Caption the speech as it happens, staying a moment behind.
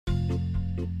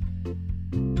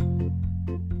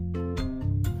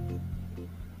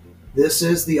This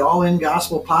is the All In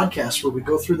Gospel podcast where we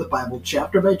go through the Bible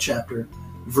chapter by chapter,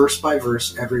 verse by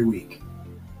verse every week.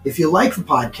 If you like the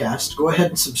podcast, go ahead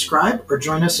and subscribe or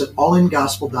join us at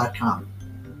allingospel.com.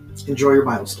 Enjoy your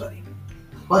Bible study.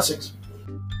 Blessings.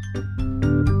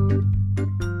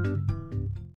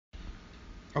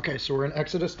 Okay, so we're in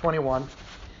Exodus 21,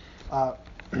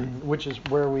 which is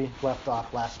where we left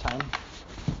off last time.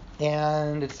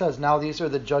 And it says, "Now these are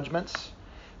the judgments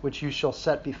which you shall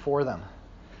set before them."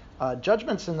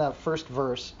 Judgments in that first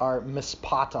verse are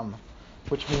mispatam,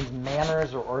 which means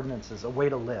manners or ordinances, a way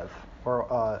to live, or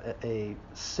a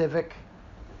civic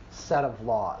set of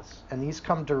laws. And these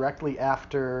come directly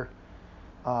after,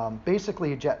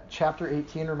 basically, chapter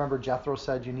 18, remember Jethro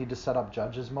said you need to set up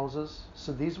judges, Moses?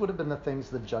 So these would have been the things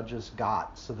the judges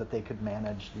got so that they could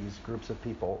manage these groups of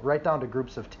people, right down to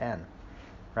groups of 10,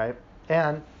 right?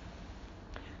 And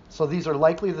so these are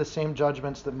likely the same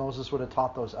judgments that Moses would have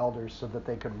taught those elders so that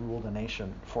they could rule the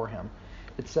nation for him.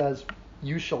 It says,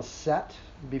 "You shall set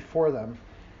before them,"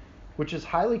 which is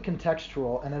highly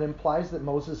contextual, and it implies that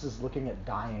Moses is looking at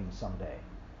dying someday.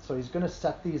 So he's going to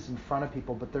set these in front of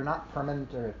people, but they're not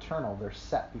permanent or eternal. They're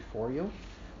set before you,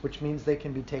 which means they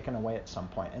can be taken away at some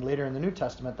point. And later in the New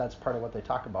Testament, that's part of what they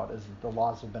talk about, is that the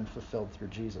laws have been fulfilled through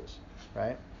Jesus,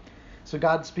 right? So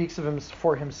God speaks of him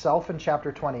for himself in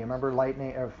chapter 20. Remember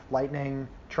lightning,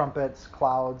 trumpets,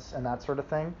 clouds, and that sort of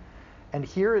thing. And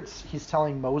here he's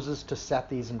telling Moses to set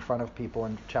these in front of people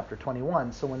in chapter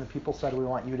 21. So when the people said, "We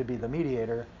want you to be the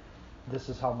mediator," this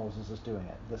is how Moses is doing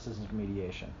it. This is his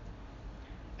mediation.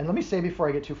 And let me say before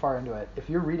I get too far into it, if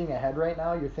you're reading ahead right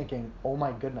now, you're thinking, "Oh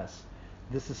my goodness,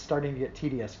 this is starting to get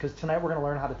tedious." Because tonight we're going to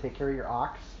learn how to take care of your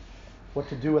ox, what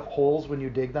to do with holes when you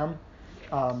dig them.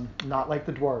 Not like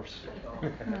the dwarves.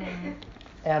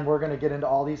 And we're going to get into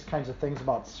all these kinds of things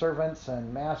about servants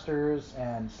and masters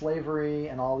and slavery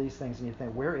and all these things. And you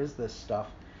think, where is this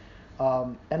stuff?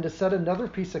 And to set another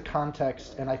piece of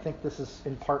context, and I think this is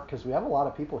in part because we have a lot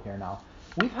of people here now,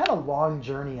 we've had a long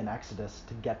journey in Exodus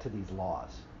to get to these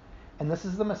laws. And this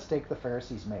is the mistake the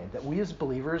Pharisees made, that we as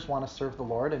believers want to serve the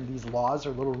Lord, and these laws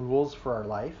are little rules for our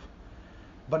life.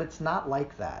 But it's not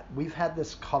like that. We've had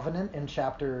this covenant in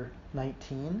chapter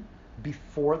 19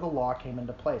 before the law came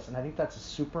into place. And I think that's a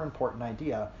super important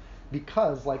idea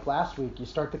because, like last week, you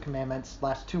start the commandments,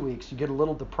 last 2 weeks, you get a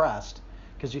little depressed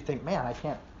because you think, man, I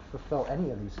can't fulfill any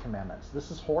of these commandments.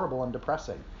 This is horrible and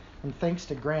depressing. And thanks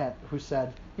to Grant, who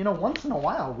said, once in a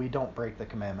while we don't break the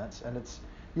commandments. And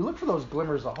you look for those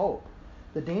glimmers of hope.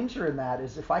 The danger in that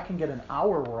is if I can get an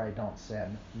hour where I don't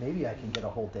sin, maybe I can get a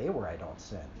whole day where I don't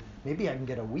sin. Maybe I can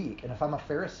get a week. And if I'm a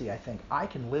Pharisee, I think I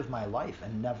can live my life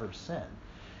and never sin.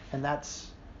 And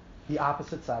that's the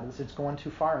opposite side of this. It's going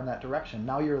too far in that direction.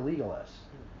 Now you're a legalist.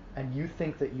 And you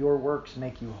think that your works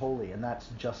make you holy. And that's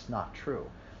just not true.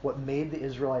 What made the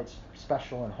Israelites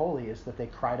special and holy is that they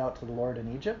cried out to the Lord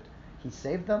in Egypt. He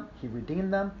saved them. He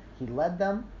redeemed them. He led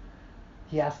them.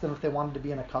 He asked them if they wanted to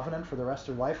be in a covenant for the rest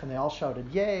of their life, and they all shouted,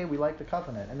 "Yay, we like the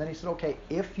covenant." And then he said, "Okay,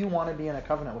 if you want to be in a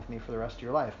covenant with me for the rest of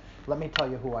your life, let me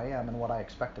tell you who I am and what I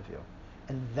expect of you."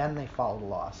 And then they followed the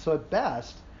law. So at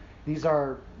best, these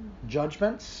are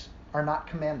judgments, are not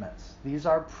commandments. These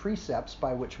are precepts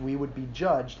by which we would be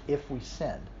judged if we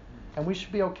sinned. And we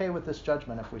should be okay with this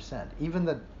judgment if we sinned. Even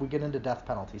that we get into death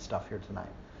penalty stuff here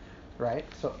tonight, right?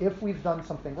 So if we've done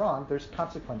something wrong, there's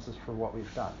consequences for what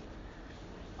we've done.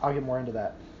 I'll get more into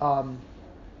that.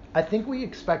 I think we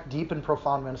expect deep and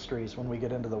profound ministries when we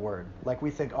get into the Word. Like we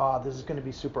think, this is going to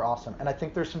be super awesome. And I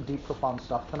think there's some deep, profound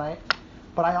stuff tonight.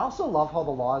 But I also love how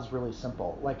the law is really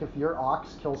simple. Like if your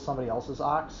ox kills somebody else's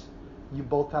ox, you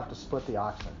both have to split the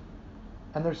oxen.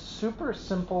 And there's super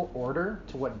simple order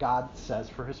to what God says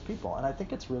for his people. And I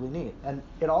think it's really neat. And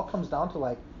it all comes down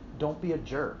to don't be a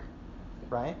jerk,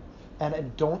 right?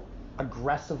 And don't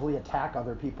aggressively attack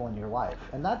other people in your life.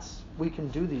 And we can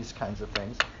do these kinds of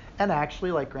things. And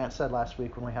actually, like Grant said last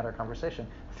week when we had our conversation,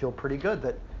 feel pretty good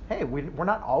that, hey, we're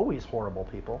not always horrible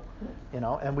people,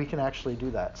 and we can actually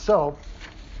do that. So,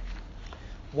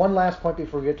 one last point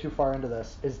before we get too far into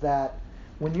this is that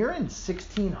when you're in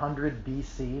 1600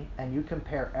 BC and you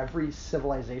compare every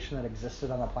civilization that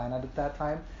existed on the planet at that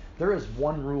time, there is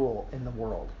one rule in the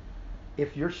world.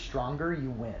 If you're stronger, you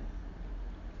win.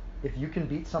 If you can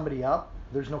beat somebody up,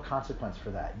 there's no consequence for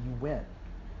that. You win.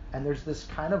 And there's this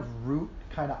kind of root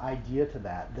kind of idea to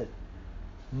that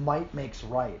might makes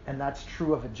right. And that's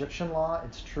true of Egyptian law.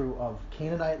 It's true of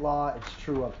Canaanite law. It's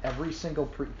true of every single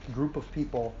group of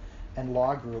people and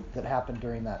law group that happened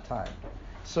during that time.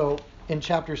 So in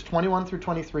chapters 21 through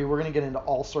 23, we're going to get into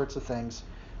all sorts of things.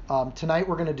 Tonight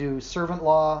we're going to do servant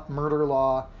law, murder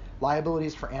law,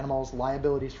 liabilities for animals,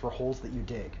 liabilities for holes that you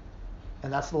dig.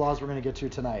 And that's the laws we're going to get to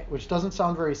tonight, which doesn't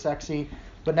sound very sexy.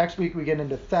 But next week we get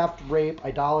into theft, rape,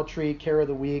 idolatry, care of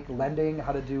the weak, lending,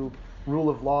 how to do rule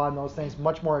of law and those things.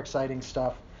 Much more exciting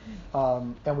stuff.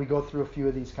 And we go through a few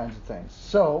of these kinds of things.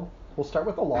 So we'll start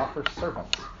with the law for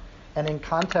servants. And in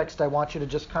context, I want you to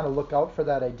just kind of look out for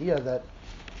that idea that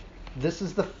this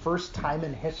is the first time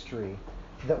in history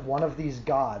that one of these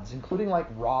gods, including like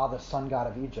Ra, the sun god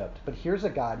of Egypt, but here's a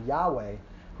God, Yahweh,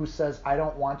 who says, I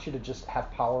don't want you to just have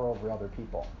power over other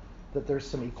people. That there's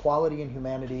some equality in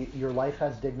humanity, your life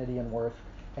has dignity and worth,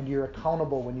 and you're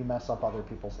accountable when you mess up other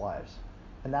people's lives.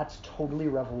 And that's totally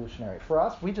revolutionary. For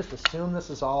us, we just assume this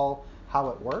is all how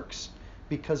it works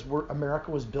because America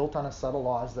was built on a set of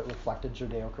laws that reflected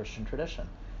Judeo-Christian tradition.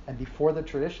 And before the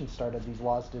tradition started, these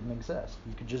laws didn't exist.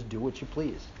 You could just do what you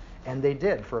please. And they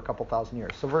did for a couple thousand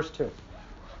years. So verse 2.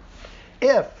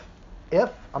 If, I'm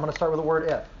going to start with the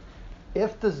word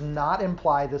if does not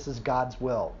imply this is God's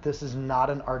will. This is not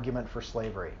an argument for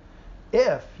slavery.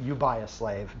 If you buy a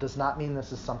slave does not mean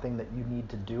this is something that you need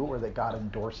to do or that God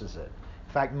endorses it.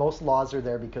 In fact, most laws are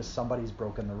there because somebody's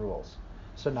broken the rules.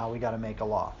 So now we got to make a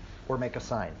law or make a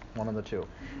sign, one of the two.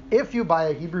 If you buy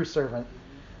a Hebrew servant,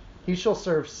 he shall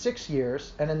serve 6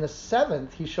 years, and in the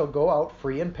 7th he shall go out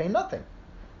free and pay nothing.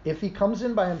 If he comes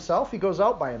in by himself, he goes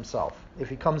out by himself. If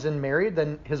he comes in married,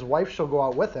 then his wife shall go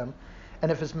out with him.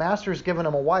 And if his master has given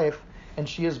him a wife, and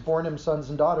she has borne him sons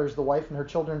and daughters, the wife and her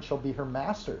children shall be her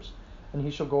masters, and he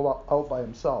shall go out by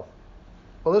himself.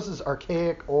 Well, this is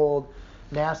archaic, old,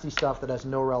 nasty stuff that has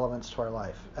no relevance to our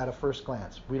life at a first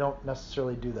glance. We don't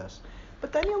necessarily do this.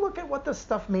 But then you look at what this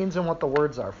stuff means and what the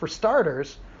words are. For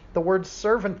starters, the word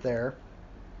servant there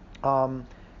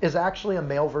is actually a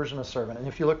male version of servant. And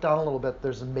if you look down a little bit,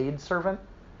 there's a maid servant,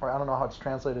 or I don't know how it's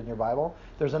translated in your Bible.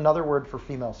 There's another word for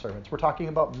female servants. We're talking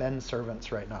about men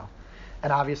servants right now.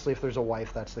 And obviously, if there's a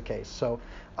wife, that's the case. So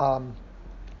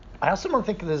I also don't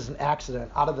think this is an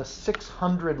accident. Out of the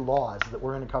 600 laws that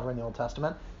we're going to cover in the Old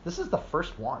Testament, this is the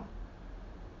first one.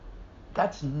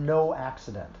 That's no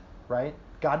accident, right?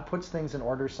 God puts things in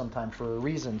order sometime for a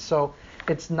reason. So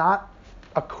it's not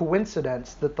a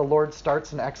coincidence that the Lord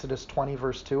starts in Exodus 20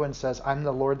 verse 2 and says, I'm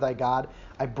the Lord thy God.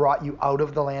 I brought you out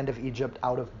of the land of Egypt,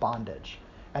 out of bondage.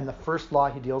 And the first law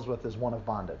he deals with is one of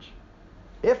bondage.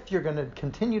 If you're going to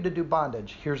continue to do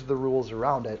bondage, here's the rules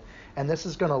around it. And this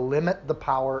is going to limit the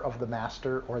power of the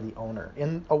master or the owner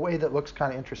in a way that looks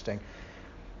kind of interesting.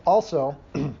 Also,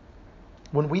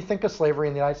 when we think of slavery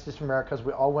in the United States of America, as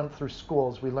we all went through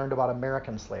schools, we learned about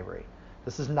American slavery.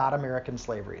 This is not American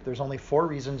slavery. There's only 4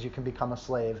 reasons you can become a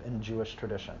slave in Jewish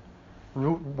tradition.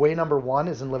 Way number 1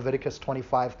 is in Leviticus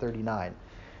 25:39.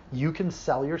 You can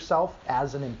sell yourself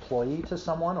as an employee to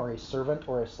someone, or a servant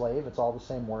or a slave, it's all the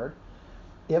same word,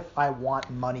 if I want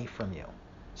money from you.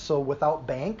 So without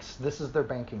banks, this is their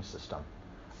banking system.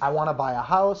 I want to buy a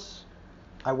house,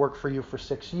 I work for you for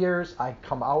 6 years, I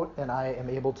come out and I am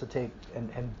able to take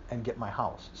and get my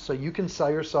house. So you can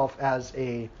sell yourself as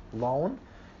a loan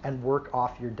and work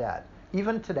off your debt.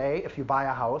 Even today, if you buy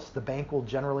a house, the bank will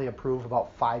generally approve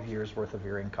about 5 years worth of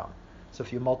your income. So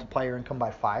if you multiply your income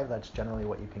by 5, that's generally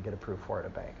what you can get approved for at a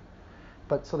bank.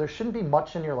 But so there shouldn't be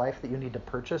much in your life that you need to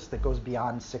purchase that goes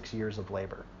beyond 6 years of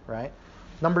labor, right?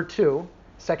 Number 2,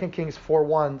 2 Kings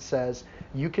 4:1 says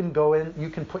you can go in, you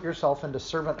can put yourself into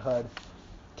servanthood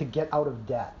to get out of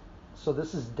debt. So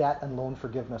this is debt and loan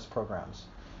forgiveness programs.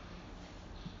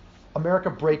 America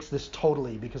breaks this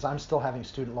totally because I'm still having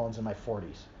student loans in my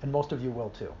 40s, and most of you will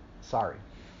too. Sorry,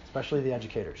 especially the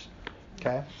educators.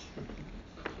 Okay?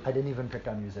 I didn't even pick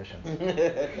on musicians.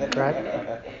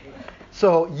 Right?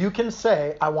 So you can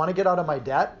say, I want to get out of my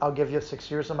debt. I'll give you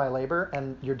 6 years of my labor,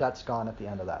 and your debt's gone at the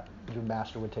end of that. Your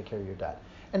master would take care of your debt.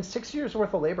 And 6 years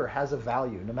worth of labor has a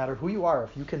value. No matter who you are,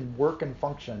 if you can work and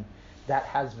function, that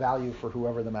has value for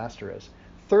whoever the master is.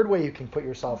 Third way you can put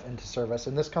yourself into service,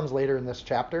 and this comes later in this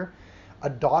chapter, a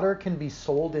daughter can be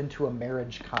sold into a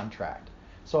marriage contract.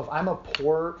 So if I'm a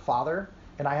poor father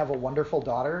and I have a wonderful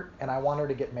daughter and I want her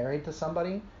to get married to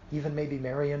somebody, even maybe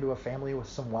marry into a family with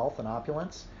some wealth and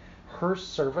opulence, her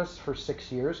service for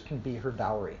 6 years can be her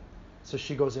dowry. So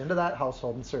she goes into that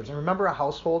household and serves. And remember, a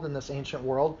household in this ancient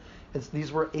world,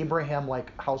 these were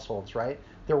Abraham-like households, right?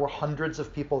 There were hundreds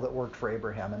of people that worked for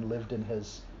Abraham and lived in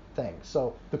his thing.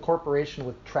 So the corporation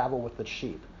would travel with the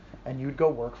sheep, and you'd go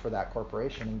work for that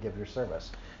corporation and give your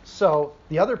service. So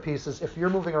the other piece is, if you're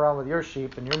moving around with your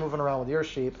sheep and you're moving around with your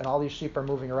sheep and all these sheep are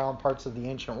moving around parts of the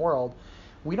ancient world,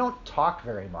 we don't talk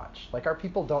very much. Like, our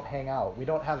people don't hang out. We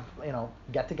don't have,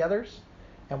 get-togethers,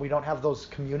 and we don't have those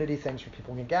community things where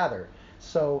people can gather.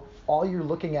 So all you're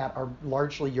looking at are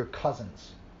largely your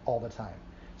cousins all the time.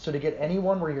 So to get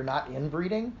anyone where you're not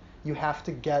inbreeding, you have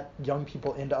to get young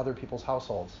people into other people's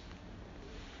households.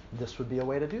 This would be a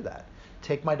way to do that.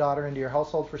 Take my daughter into your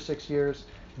household for 6 years,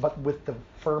 but with the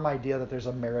firm idea that there's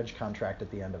a marriage contract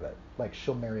at the end of it. Like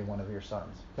she'll marry one of your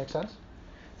sons. Make sense?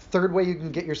 Third way you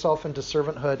can get yourself into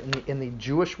servanthood in the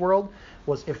Jewish world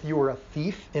was if you were a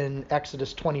thief in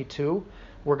Exodus 22.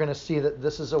 We're going to see that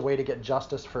this is a way to get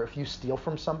justice for if you steal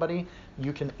from somebody,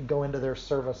 you can go into their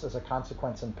service as a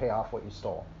consequence and pay off what you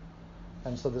stole.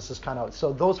 And so this is kind of,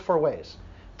 so those 4 ways.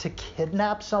 To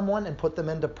kidnap someone and put them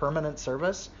into permanent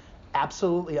service,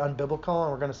 absolutely unbiblical,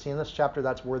 and we're going to see in this chapter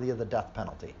that's worthy of the death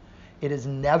penalty. It is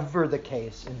never the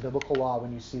case in biblical law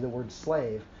when you see the word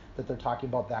slave that they're talking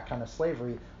about that kind of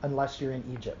slavery unless you're in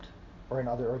Egypt or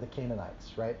the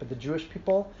Canaanites, right? But the Jewish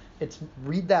people,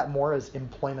 read that more as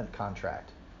employment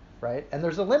contract, right? And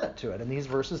there's a limit to it, and these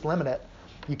verses limit it.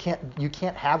 You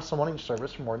can't have someone in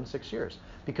service for more than 6 years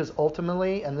because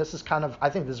ultimately, and this is kind of, I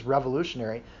think this is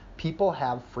revolutionary, people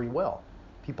have free will.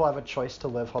 People have a choice to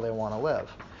live how they want to live.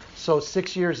 So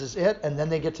 6 years is it, and then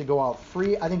they get to go out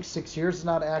free. I think 6 years is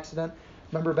not an accident.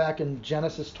 Remember back in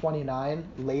Genesis 29,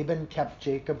 Laban kept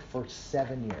Jacob for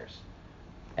 7 years,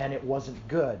 and it wasn't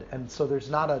good. And so there's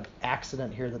not an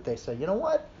accident here that they say, you know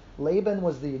what? Laban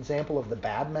was the example of the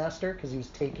bad master because he was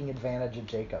taking advantage of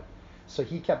Jacob. So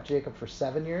he kept Jacob for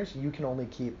 7 years. You can only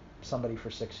keep somebody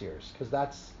for 6 years because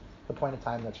that's the point of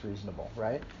time that's reasonable,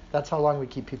 right? That's how long we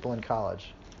keep people in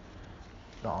college.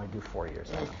 No, we do 4 years.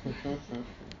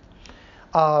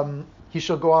 He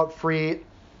shall go out free,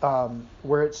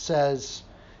 where it says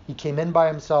he came in by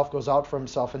himself, goes out for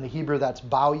himself. In the Hebrew, that's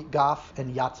ba'gaf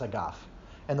and yatzagaf.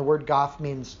 And the word gaf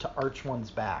means to arch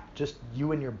one's back, just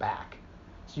you and your back.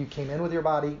 So you came in with your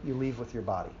body, you leave with your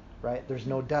body, right? There's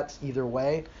no debts either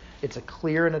way. It's a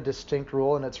clear and a distinct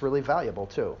rule, and it's really valuable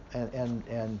too.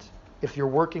 And if you're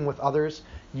working with others,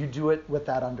 you do it with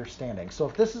that understanding. So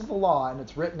if this is the law and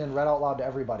it's written and read out loud to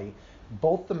everybody,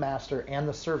 both the master and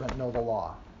the servant know the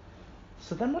law.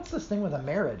 So then what's this thing with a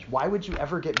marriage? Why would you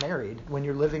ever get married when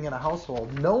you're living in a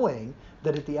household knowing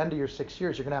that at the end of your 6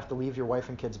 years you're going to have to leave your wife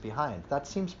and kids behind? That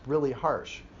seems really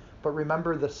harsh. But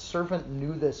remember, the servant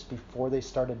knew this before they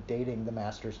started dating the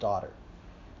master's daughter,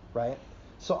 right?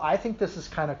 So I think this is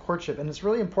kind of courtship. And it's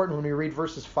really important when we read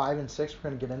verses 5 and 6,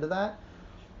 we're going to get into that.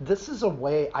 This is a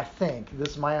way, I think, this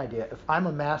is my idea. If I'm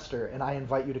a master and I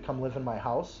invite you to come live in my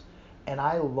house, and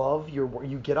I love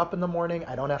you get up in the morning,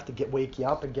 I don't have to wake you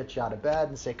up and get you out of bed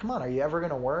and say, come on, are you ever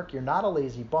going to work? You're not a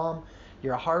lazy bum.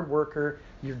 You're a hard worker.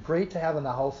 You're great to have in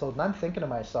the household. And I'm thinking to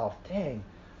myself, dang,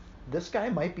 this guy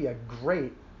might be a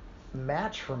great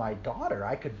match for my daughter.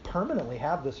 I could permanently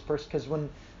have this person, because when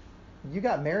you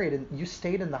got married and you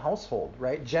stayed in the household,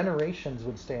 right? Generations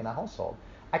would stay in a household.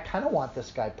 I kind of want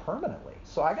this guy permanently.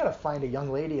 So I got to find a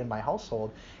young lady in my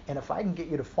household. And if I can get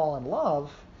you to fall in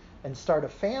love and start a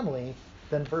family,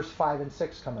 then verse 5 and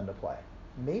 6 come into play.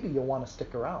 Maybe you'll want to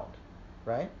stick around,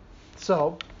 right?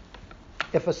 So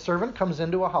if a servant comes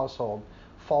into a household,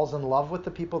 falls in love with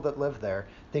the people that live there,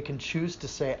 they can choose to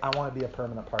say, I want to be a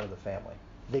permanent part of the family.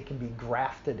 They can be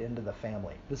grafted into the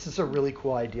family. This is a really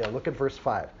cool idea. Look at verse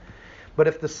 5. But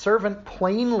if the servant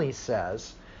plainly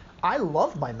says, I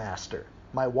love my master,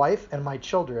 my wife, and my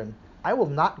children, I will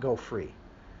not go free.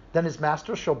 Then his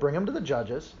master shall bring him to the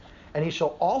judges, and he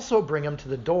shall also bring him to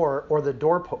the door or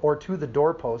to the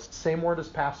doorpost. Same word as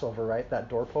Passover, right? That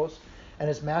doorpost. And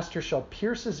his master shall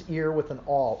pierce his ear with an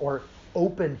awl, or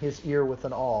open his ear with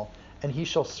an awl, and he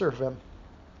shall serve him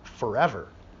forever.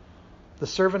 The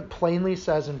servant plainly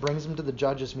says and brings him to the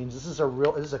judges means this is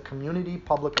a community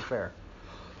public affair.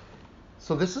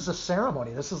 So this is a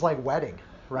ceremony. This is like wedding,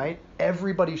 right?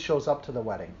 Everybody shows up to the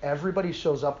wedding. Everybody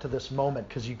shows up to this moment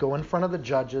because you go in front of the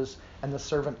judges, and the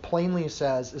servant plainly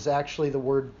says is actually the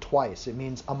word twice. It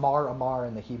means amar amar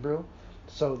in the Hebrew.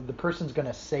 So the person's going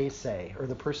to say, or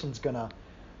the person's going to,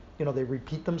 they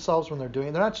repeat themselves when they're doing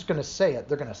it. They're not just going to say it.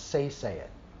 They're going to say it,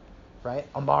 right?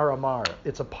 Amar amar.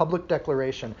 It's a public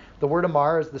declaration. The word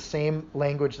amar is the same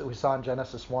language that we saw in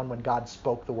Genesis 1 when God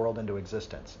spoke the world into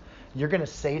existence. You're going to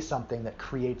say something that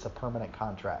creates a permanent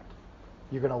contract.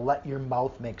 You're going to let your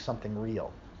mouth make something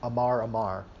real. Amar,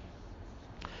 amar.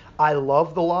 I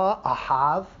love the law.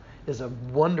 Ahav is a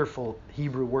wonderful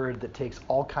Hebrew word that takes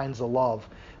all kinds of love.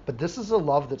 But this is a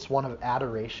love that's one of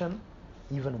adoration,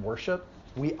 even worship.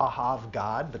 We ahav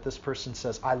God, but this person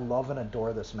says, I love and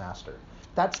adore this master.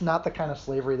 That's not the kind of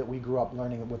slavery that we grew up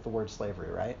learning with the word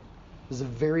slavery, right? This is a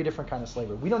very different kind of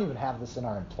slavery. We don't even have this in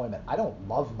our employment. I don't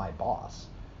love my boss.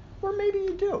 Or maybe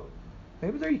you do.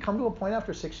 Maybe there you come to a point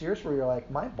after 6 years where you're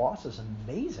like, my boss is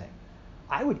amazing.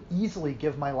 I would easily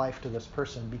give my life to this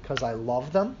person because I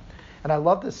love them. And I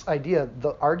love this idea.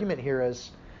 The argument here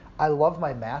is, I love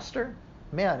my master.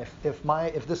 Man,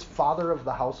 if this father of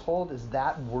the household is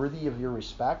that worthy of your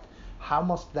respect, how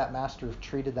must that master have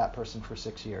treated that person for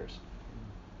 6 years?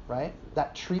 Right?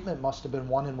 That treatment must have been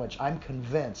one in which I'm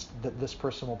convinced that this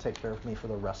person will take care of me for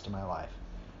the rest of my life.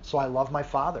 So I love my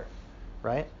father,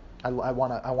 right? I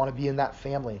want to be in that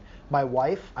family. My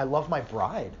wife, I love my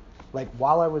bride. Like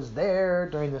while I was there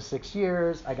during the 6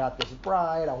 years, I got this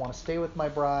bride. I want to stay with my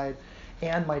bride.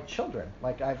 And my children,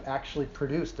 like I've actually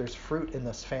produced, there's fruit in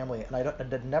this family, and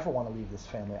I never want to leave this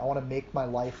family. I want to make my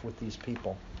life with these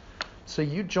people. So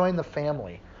you join the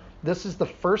family. This is the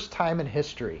first time in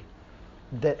history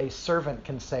that a servant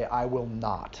can say, I will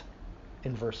not,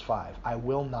 in verse 5. I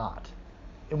will not.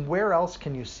 And where else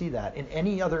can you see that? In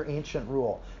any other ancient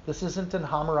rule. This isn't in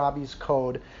Hammurabi's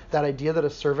code. That idea that a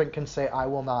servant can say, I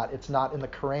will not. It's not in the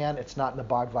Quran. It's not in the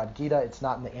Bhagavad Gita. It's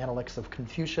not in the Analects of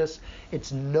Confucius.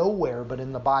 It's nowhere but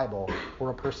in the Bible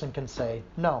where a person can say,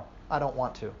 no, I don't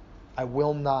want to. I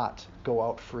will not go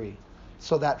out free.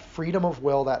 So that freedom of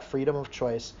will, that freedom of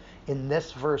choice, in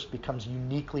this verse becomes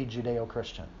uniquely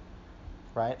Judeo-Christian.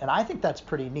 Right? And I think that's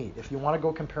pretty neat. If you want to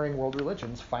go comparing world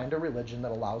religions, find a religion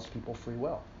that allows people free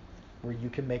will, where you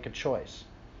can make a choice.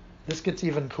 This gets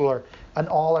even cooler. An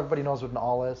awl, everybody knows what an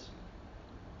awl is?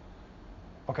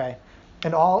 Okay.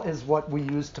 An awl is what we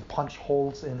use to punch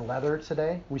holes in leather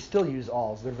today. We still use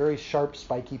awls. They're very sharp,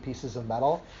 spiky pieces of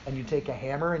metal, and you take a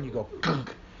hammer and you go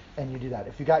gunk, and you do that.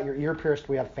 If you got your ear pierced,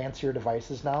 we have fancier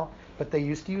devices now, but they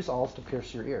used to use awls to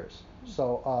pierce your ears.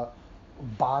 So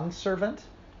bond servant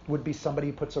would be somebody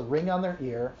who puts a ring on their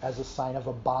ear as a sign of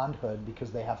a bondhood because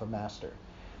they have a master.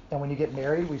 And when you get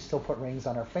married, we still put rings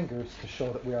on our fingers to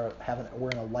show that we're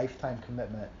in a lifetime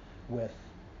commitment with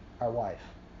our wife.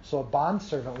 So a bond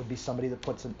servant would be somebody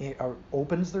that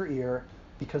opens their ear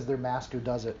because their master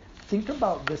does it. Think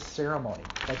about this ceremony.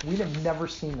 Like we have never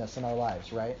seen this in our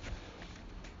lives, right?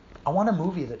 I want a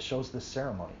movie that shows this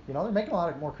ceremony. You know, they're making a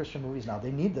lot of more Christian movies now.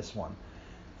 They need this one.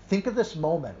 Think of this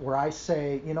moment where I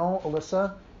say, you know,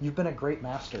 Alyssa, you've been a great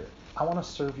master. I want to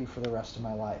serve you for the rest of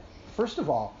my life. First of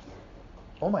all,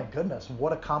 oh my goodness,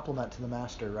 what a compliment to the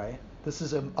master, right? This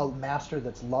is a master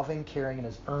that's loving, caring, and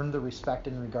has earned the respect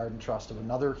and regard and trust of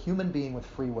another human being with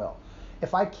free will.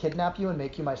 If I kidnap you and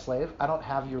make you my slave, I don't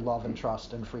have your love and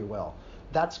trust and free will.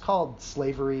 That's called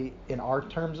slavery in our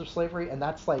terms of slavery, and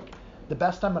that's like the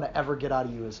best I'm going to ever get out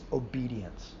of you is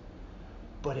obedience.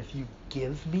 But if you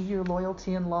give me your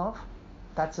loyalty and love,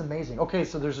 that's amazing. Okay,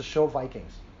 so there's a show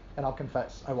Vikings, and I'll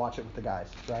confess, I watch it with the guys,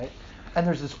 right? And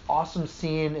there's this awesome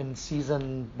scene in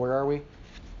season, where are we?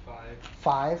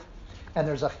 5. And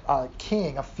there's a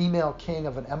king, a female king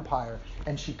of an empire,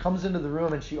 and she comes into the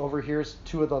room and she overhears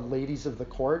 2 of the ladies of the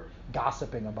court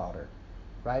gossiping about her,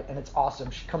 right? And it's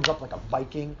awesome. She comes up like a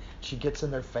Viking, she gets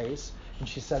in their face, and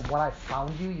she said, when I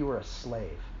found you, you were a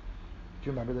slave. Do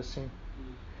you remember this scene?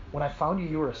 When I found you,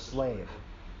 you were a slave,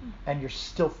 and you're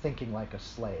still thinking like a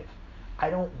slave. I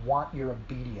don't want your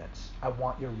obedience. I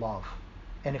want your love.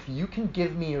 And if you can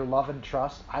give me your love and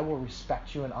trust, I will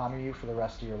respect you and honor you for the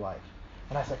rest of your life.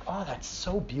 And I was like, oh, that's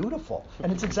so beautiful.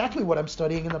 And it's exactly what I'm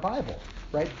studying in the Bible,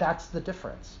 right? That's the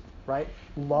difference, right?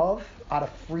 Love out of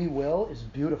free will is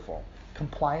beautiful.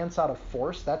 Compliance out of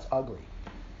force, that's ugly.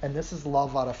 And this is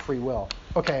love out of free will.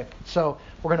 Okay, so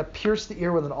we're going to pierce the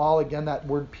ear with an awl. Again, that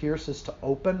word pierce is to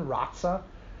open, ratza.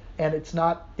 And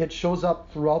it shows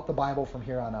up throughout the Bible from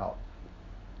here on out.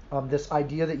 This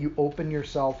idea that you open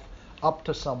yourself up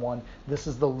to someone, this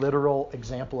is the literal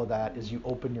example of that, is you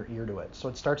open your ear to it. So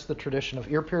it starts the tradition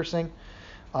of ear piercing,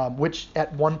 which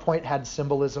at one point had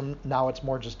symbolism. Now it's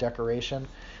more just decoration.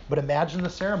 But imagine the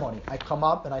ceremony. I come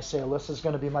up and I say, Alyssa's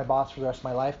going to be my boss for the rest of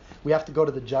my life. We have to go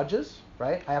to the judges,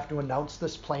 right? I have to announce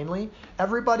this plainly.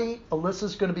 Everybody,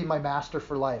 Alyssa's going to be my master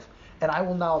for life. And I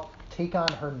will now take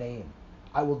on her name.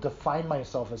 I will define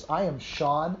myself as, I am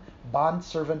Sean,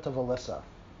 bondservant of Alyssa.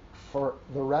 For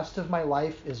the rest of my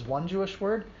life is one Jewish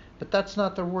word, but that's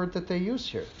not the word that they use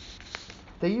here.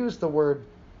 They use the word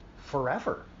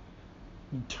forever,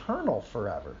 eternal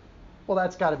forever. Well,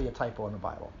 that's got to be a typo in the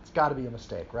Bible. It's got to be a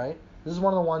mistake, right? This is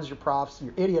one of the ones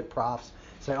your idiot profs,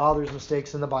 say, oh, there's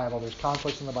mistakes in the Bible, there's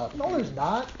conflicts in the Bible. No, there's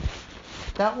not.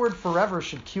 That word forever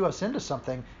should cue us into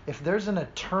something. If there's an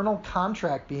eternal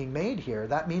contract being made here,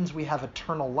 that means we have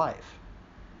eternal life.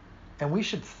 And we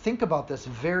should think about this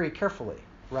very carefully,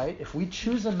 right? If we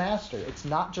choose a master, it's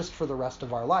not just for the rest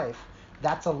of our life.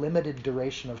 That's a limited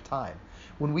duration of time.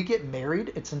 When we get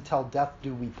married, it's until death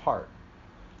do we part.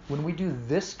 When we do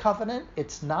this covenant,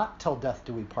 it's not till death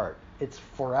do we part. It's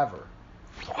forever.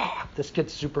 This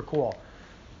gets super cool.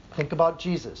 Think about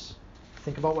Jesus.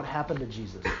 Think about what happened to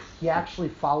Jesus. He actually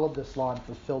followed this law and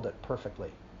fulfilled it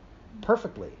perfectly.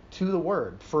 perfectly to the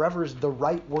word. Forever is the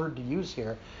right word to use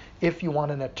here if you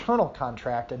want an eternal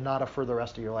contract and not a for the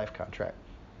rest of your life contract.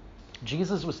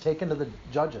 Jesus was taken to the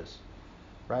judges,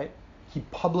 right? He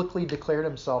publicly declared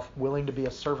himself willing to be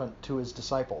a servant to his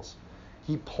disciples.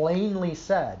 He plainly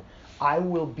said, I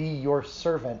will be your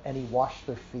servant, and he washed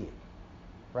their feet,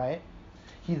 right?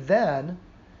 He then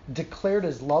declared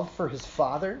his love for his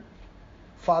Father.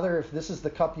 Father, if this is the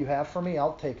cup you have for me,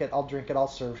 I'll take it, I'll drink it, I'll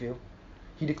serve you.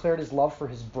 He declared his love for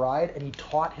his bride, and he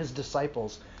taught his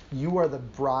disciples, you are the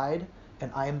bride,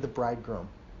 and I am the bridegroom.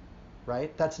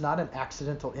 Right? That's not an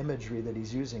accidental imagery that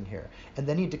he's using here. And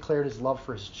then he declared his love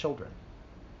for his children.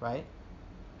 Right?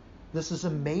 This is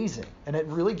amazing. And it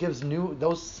really gives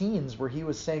those scenes where he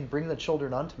was saying, bring the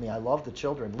children unto me. I love the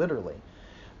children, literally.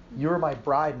 You're my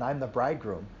bride and I'm the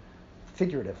bridegroom,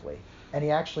 figuratively. And he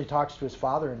actually talks to his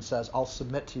Father and says, I'll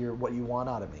submit to what you want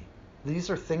out of me. These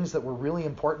are things that were really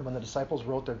important when the disciples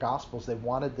wrote their Gospels. They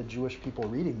wanted the Jewish people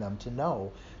reading them to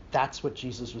know that's what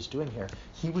Jesus was doing here.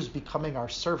 He was becoming our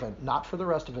servant, not for the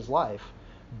rest of his life,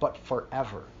 but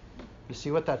forever. You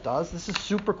see what that does? This is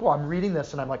super cool. I'm reading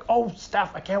this and I'm like, oh,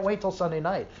 Steph, I can't wait till Sunday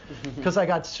night because I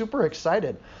got super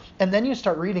excited. And then you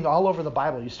start reading all over the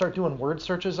Bible. You start doing word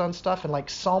searches on stuff, and like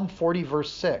Psalm 40,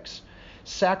 verse 6,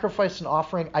 sacrifice and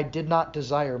offering I did not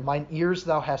desire. Mine ears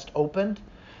thou hast opened.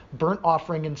 Burnt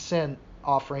offering and sin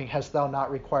offering hast thou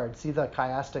not required. See the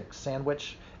chiastic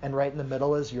sandwich? And right in the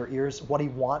middle is your ears. What he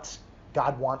wants,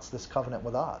 God wants this covenant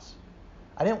with us.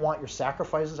 I didn't want your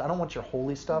sacrifices. I don't want your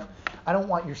holy stuff. I don't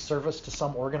want your service to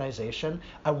some organization.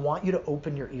 I want you to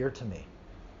open your ear to me.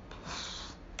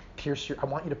 I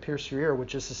want you to pierce your ear,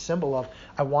 which is a symbol of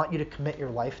I want you to commit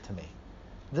your life to me.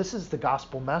 This is the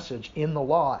gospel message in the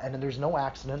law, and there's no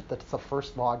accident that's the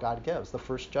first law God gives, the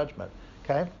first judgment.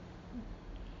 Okay?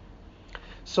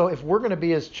 So if we're going to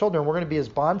be his children, we're going to be his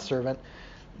bondservant,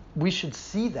 we should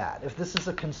see that. If this is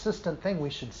a consistent thing, we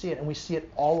should see it. And we see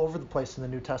it all over the place in the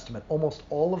New Testament. Almost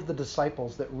all of the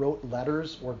disciples that wrote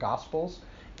letters or gospels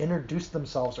introduced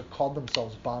themselves or called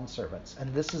themselves bondservants.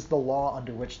 And this is the law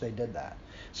under which they did that.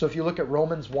 So if you look at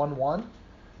Romans 1:1,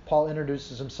 Paul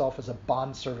introduces himself as a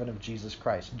bondservant of Jesus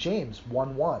Christ. James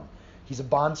 1:1, he's a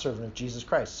bondservant of Jesus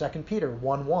Christ. 2 Peter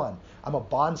 1:1, I'm a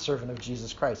bondservant of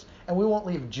Jesus Christ. And we won't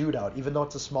leave Jude out, even though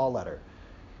it's a small letter.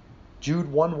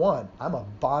 Jude 1:1, I'm a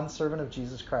bondservant of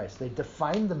Jesus Christ. They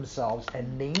defined themselves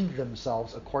and named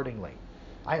themselves accordingly.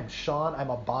 I am Sean, I'm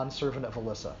a bondservant of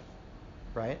Alyssa.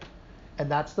 Right? And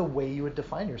that's the way you would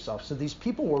define yourself. So these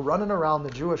people were running around the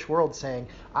Jewish world saying,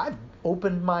 I've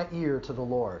opened my ear to the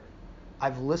Lord.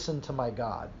 I've listened to my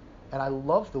God. And I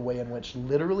love the way in which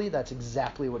literally that's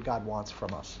exactly what God wants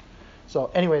from us.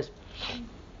 So anyways,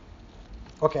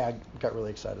 okay, I got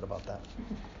really excited about that.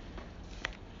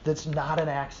 That's not an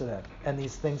accident, and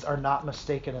these things are not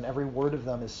mistaken, and every word of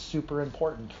them is super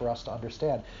important for us to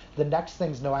understand. The next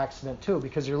thing's no accident too,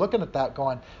 because you're looking at that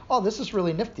going, oh, this is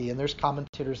really nifty, and there's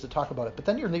commentators that talk about it. But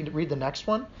then you read the next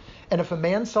one, and if a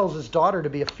man sells his daughter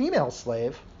to be a female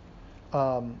slave,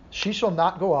 she shall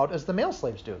not go out as the male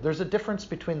slaves do. There's a difference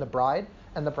between the bride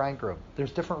and the bridegroom.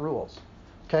 There's different rules.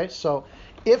 Okay, so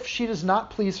if she does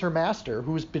not please her master,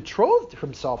 who's betrothed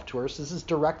himself to her, so this is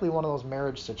directly one of those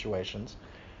marriage situations,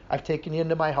 I've taken you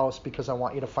into my house because I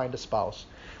want you to find a spouse,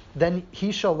 then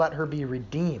he shall let her be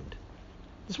redeemed.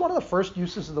 This is one of the first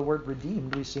uses of the word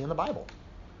redeemed we see in the Bible.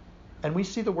 And we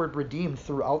see the word redeemed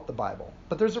throughout the Bible.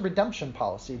 But there's a redemption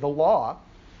policy. The law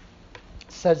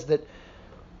says that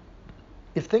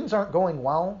if things aren't going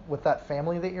well with that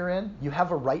family that you're in, you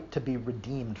have a right to be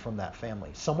redeemed from that family.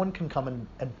 Someone can come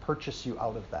and purchase you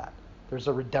out of that. There's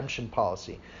a redemption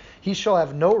policy. He shall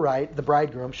have no right, the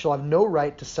bridegroom shall have no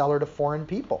right to sell her to foreign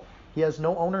people. He has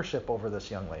no ownership over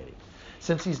this young lady.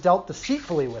 Since he's dealt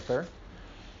deceitfully with her,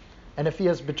 and if he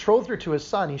has betrothed her to his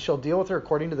son, he shall deal with her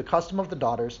according to the custom of the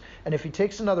daughters. And if he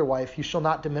takes another wife, he shall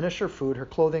not diminish her food, her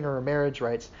clothing, or her marriage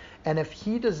rights. And if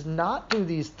he does not do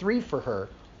these three for her,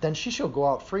 then she shall go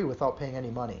out free without paying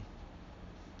any money.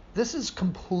 This is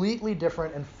completely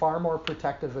different and far more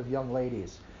protective of young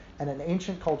ladies. And in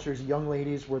ancient cultures, young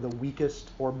ladies were the weakest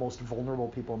or most vulnerable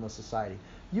people in the society.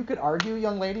 You could argue,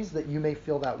 young ladies, that you may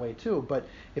feel that way too, but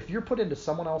if you're put into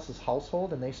someone else's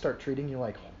household and they start treating you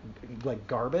like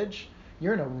garbage,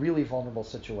 you're in a really vulnerable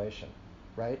situation,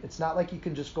 right? It's not like you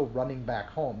can just go running back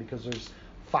home because there's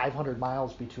 500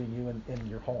 miles between you and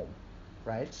your home,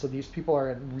 right? So these people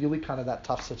are in really kind of that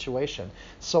tough situation.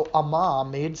 So Amma,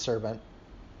 maidservant,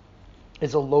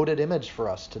 is a loaded image for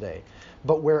us today.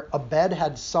 But where Abed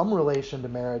had some relation to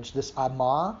marriage, this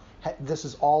Amah, this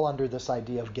is all under this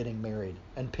idea of getting married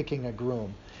and picking a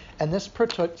groom. And this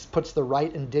puts the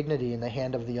right and dignity in the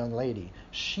hand of the young lady.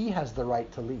 She has the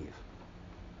right to leave,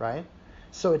 right?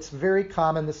 So it's very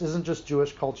common. This isn't just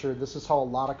Jewish culture. This is how a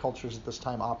lot of cultures at this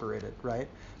time operated, right?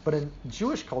 But in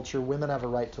Jewish culture, women have a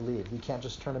right to leave. You can't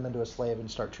just turn them into a slave and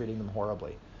start treating them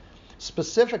horribly.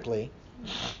 Specifically,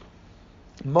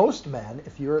 most men,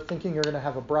 if you're thinking you're going to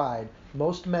have a bride,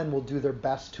 most men will do their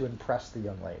best to impress the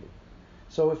young lady.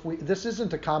 So this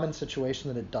isn't a common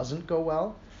situation that it doesn't go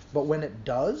well, but when it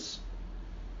does,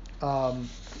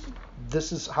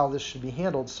 this is how this should be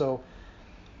handled. So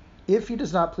if he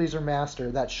does not please her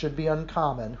master, that should be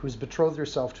uncommon, who's betrothed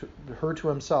her to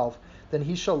himself, then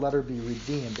he shall let her be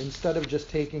redeemed. Instead of just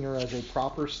taking her as a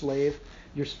proper slave,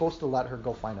 you're supposed to let her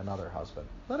go find another husband.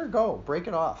 Let her go. Break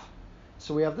it off.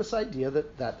 So we have this idea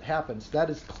that happens. That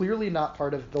is clearly not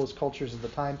part of those cultures of the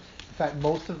time. In fact,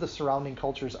 most of the surrounding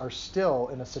cultures are still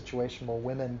in a situation where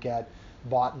women get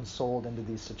bought and sold into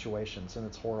these situations, and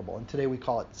it's horrible. And today we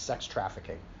call it sex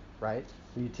trafficking, right?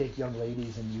 Where you take young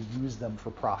ladies and you use them for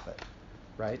profit,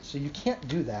 right? So you can't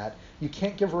do that. You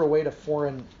can't give her away to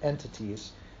foreign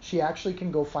entities. She actually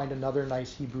can go find another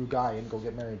nice Hebrew guy and go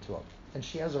get married to him. And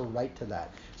she has a right to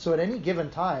that. So at any given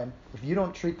time, if you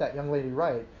don't treat that young lady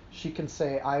right, she can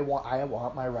say, I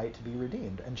want my right to be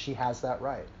redeemed. And she has that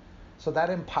right. So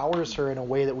that empowers her in a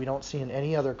way that we don't see in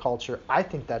any other culture. I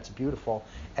think that's beautiful.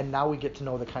 And now we get to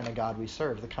know the kind of God we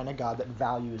serve, the kind of God that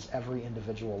values every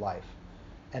individual life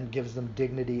and gives them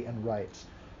dignity and rights.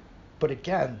 But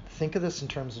again, think of this in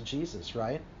terms of Jesus,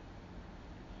 right?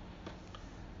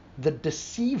 The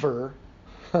deceiver,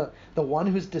 the one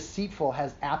who's deceitful,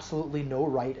 has absolutely no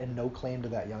right and no claim to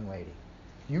that young lady.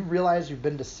 You realize you've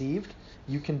been deceived,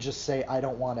 you can just say, I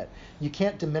don't want it. You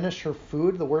can't diminish her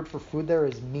food. The word for food there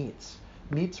is meats.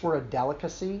 Meats were a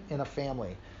delicacy in a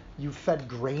family. You fed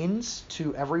grains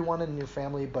to everyone in your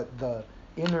family, but the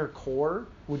inner core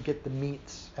would get the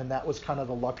meats, and that was kind of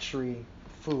the luxury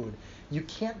food. You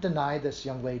can't deny this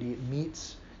young lady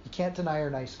meats. You can't deny her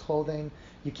nice clothing.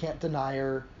 You can't deny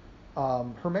her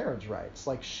her marriage rights.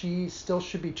 Like, she still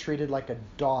should be treated like a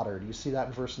daughter. Do you see that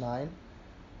in verse 9?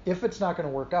 If it's not going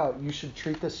to work out, you should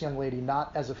treat this young lady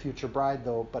not as a future bride,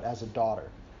 though, but as a daughter.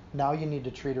 Now you need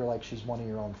to treat her like she's one of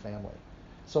your own family.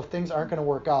 So if things aren't going to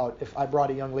work out, if I brought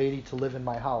a young lady to live in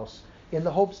my house in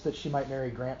the hopes that she might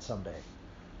marry Grant someday,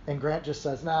 and Grant just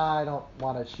says, nah, I don't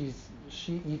want it.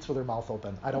 She eats with her mouth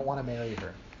open. I don't want to marry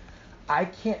her. I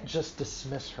can't just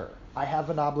dismiss her. I have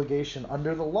an obligation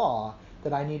under the law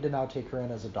that I need to now take her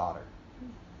in as a daughter.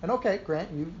 And okay,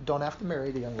 Grant, you don't have to marry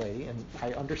the young lady, and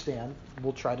I understand.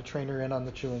 We'll try to train her in on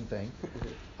the chewing thing.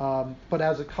 But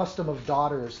as a custom of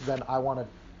daughters, then I want to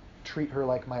treat her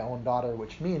like my own daughter,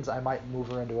 which means I might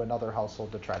move her into another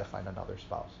household to try to find another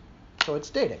spouse. So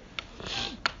it's dating.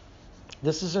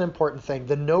 This is an important thing.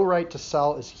 The no right to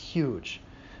sell is huge,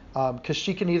 because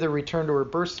she can either return to her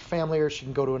birth family or she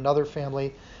can go to another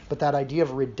family. But that idea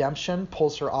of redemption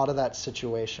pulls her out of that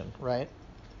situation, right?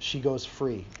 She goes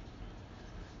free.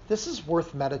 This is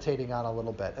worth meditating on a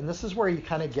little bit. And this is where you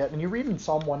kind of get, and you read in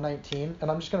Psalm 119, and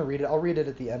I'm just going to read it. I'll read it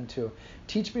at the end too.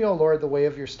 Teach me, O Lord, the way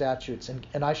of your statutes,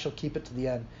 and I shall keep it to the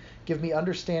end. Give me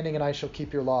understanding, and I shall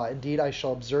keep your law. Indeed, I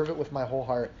shall observe it with my whole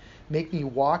heart. Make me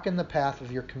walk in the path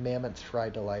of your commandments, for I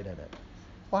delight in it.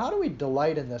 Well, how do we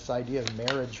delight in this idea of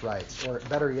marriage rights? Or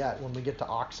better yet, when we get to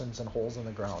oxens and holes in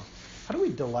the ground. How do we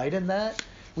delight in that?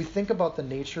 We think about the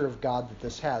nature of God that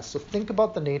this has. So think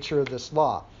about the nature of this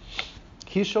law.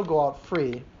 He shall go out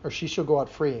free, or she shall go out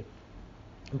free,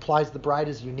 implies the bride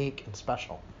is unique and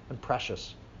special and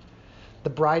precious. The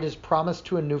bride is promised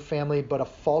to a new family, but a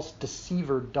false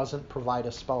deceiver doesn't provide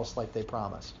a spouse like they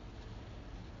promised.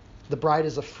 The bride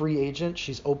is a free agent.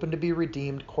 She's open to be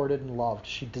redeemed, courted, and loved.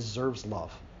 She deserves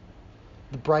love.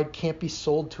 The bride can't be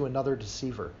sold to another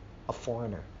deceiver, a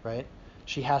foreigner, right?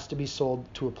 She has to be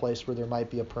sold to a place where there might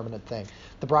be a permanent thing.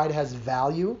 The bride has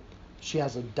value. She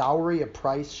has a dowry, a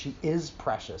price. She is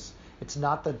precious. It's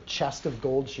not the chest of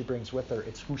gold she brings with her.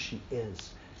 It's who she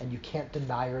is. And you can't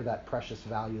deny her that precious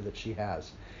value that she has.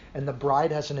 And the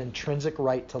bride has an intrinsic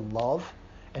right to love,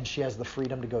 and she has the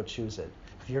freedom to go choose it.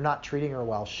 If you're not treating her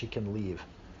well, she can leave.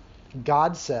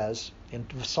 God says in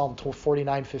Psalm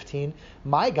 49:15,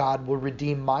 my God will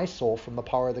redeem my soul from the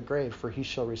power of the grave, for he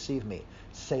shall receive me.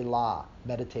 Selah.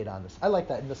 Meditate on this. I like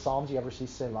that. In the Psalms, you ever see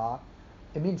Selah?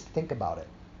 It means think about it.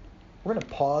 We're going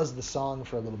to pause the song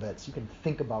for a little bit so you can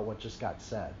think about what just got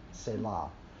said. Selah.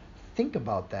 Think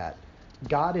about that.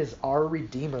 God is our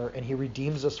Redeemer, and he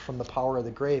redeems us from the power of the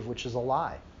grave, which is a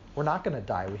lie. We're not going to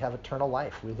die. We have eternal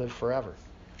life. We live forever,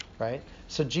 right?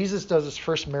 So Jesus does his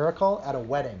first miracle at a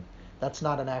wedding. That's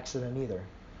not an accident either,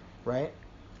 right?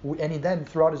 And then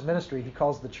throughout his ministry, he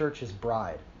calls the church his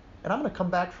bride. And I'm going to come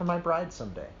back for my bride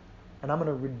someday. And I'm going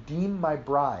to redeem my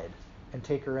bride and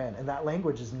take her in. And that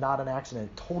language is not an accident.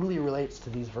 It totally relates to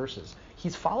these verses.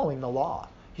 He's following the law.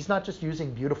 He's not just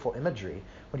using beautiful imagery.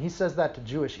 When he says that to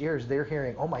Jewish ears, they're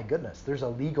hearing, oh my goodness, there's a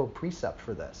legal precept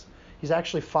for this. He's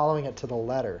actually following it to the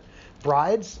letter.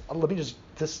 Brides,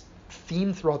 this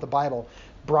theme throughout the Bible,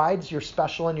 brides, you're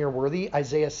special and you're worthy.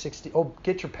 Isaiah 60,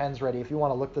 get your pens ready if you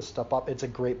want to look this stuff up. It's a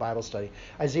great Bible study.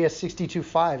 Isaiah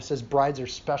 62:5 says brides are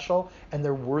special and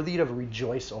they're worthy to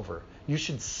rejoice over. You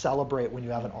should celebrate when you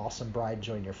have an awesome bride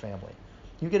join your family.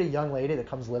 You get a young lady that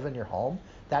comes live in your home,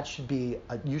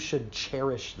 you should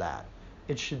cherish that.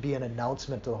 It should be an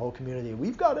announcement to the whole community.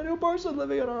 We've got a new person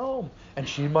living in our home, and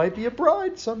she might be a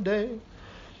bride someday.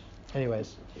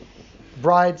 Anyways,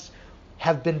 brides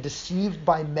have been deceived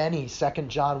by many, 2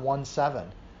 John 1:7.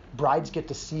 Brides get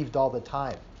deceived all the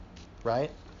time,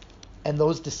 right? And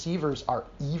those deceivers are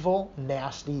evil,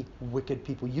 nasty, wicked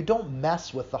people. You don't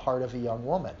mess with the heart of a young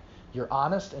woman. You're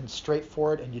honest and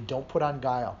straightforward, and you don't put on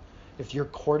guile. If you're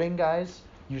courting guys,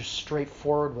 you're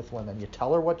straightforward with women. You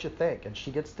tell her what you think, and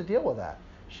she gets to deal with that.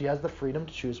 She has the freedom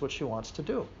to choose what she wants to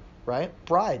do, right?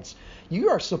 Brides, you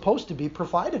are supposed to be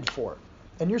provided for,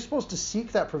 and you're supposed to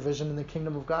seek that provision in the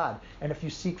kingdom of God. And if you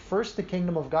seek first the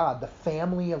kingdom of God, the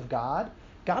family of God,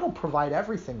 God will provide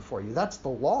everything for you. That's the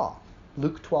law.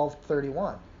 Luke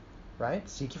 12:31, right?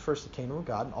 Seek ye first the kingdom of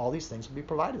God, and all these things will be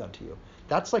provided unto you.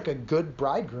 That's like a good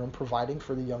bridegroom providing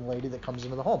for the young lady that comes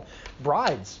into the home.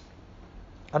 Brides,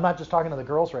 I'm not just talking to the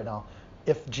girls right now.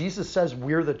 If Jesus says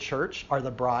we're the church, are the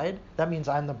bride, that means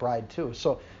I'm the bride too.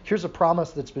 So here's a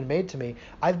promise that's been made to me.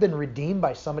 I've been redeemed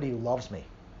by somebody who loves me.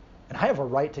 And I have a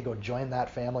right to go join that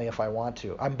family if I want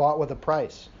to. I'm bought with a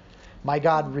price. My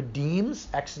God redeems,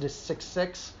 Exodus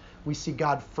 6:6. We see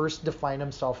God first define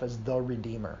himself as the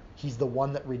Redeemer. He's the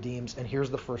one that redeems, and here's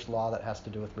the first law that has to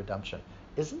do with redemption.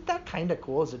 Isn't that kind of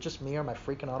cool? Is it just me, or am I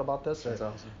freaking out about this? That's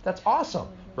awesome. That's awesome,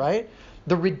 right?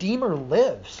 The Redeemer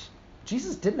lives.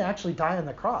 Jesus didn't actually die on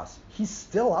the cross. He's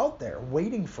still out there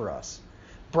waiting for us.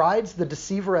 Brides, the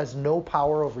deceiver has no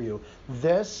power over you.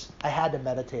 This I had to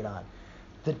meditate on.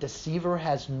 The deceiver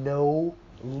has no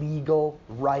legal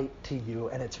right to you,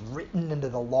 and it's written into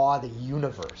the law of the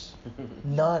universe.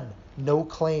 None. No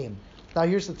claim. Now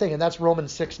here's the thing, and that's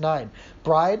Romans 6:9.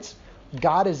 Brides,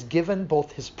 God has given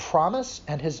both his promise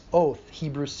and his oath,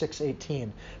 Hebrews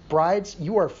 6:18. Brides,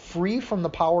 you are free from the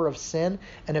power of sin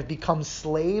and have become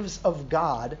slaves of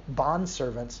God,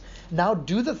 bondservants. Now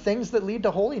do the things that lead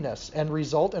to holiness and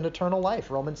result in eternal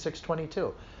life, Romans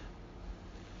 6:22.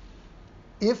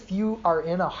 If you are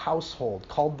in a household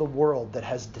called the world that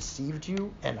has deceived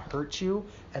you and hurt you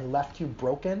and left you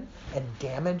broken and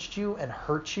damaged you and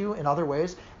hurt you in other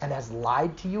ways and has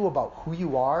lied to you about who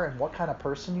you are and what kind of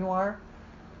person you are,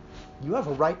 you have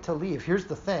a right to leave. Here's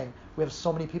the thing. We have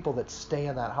so many people that stay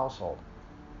in that household.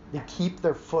 They keep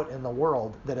their foot in the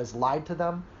world that has lied to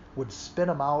them, would spit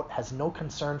them out, has no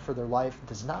concern for their life,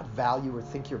 does not value or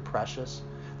think you're precious.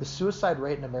 The suicide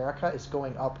rate in America is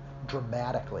going up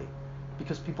dramatically,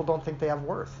 because people don't think they have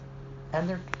worth. And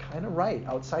they're kind of right.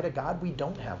 Outside of God, we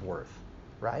don't have worth,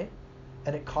 right?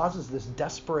 And it causes this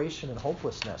desperation and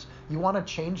hopelessness. You want to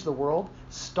change the world?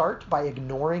 Start by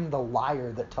ignoring the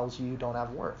liar that tells you you don't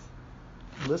have worth.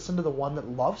 Listen to the one that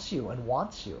loves you and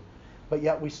wants you. But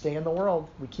yet we stay in the world,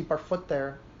 we keep our foot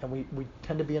there, and we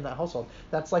tend to be in that household.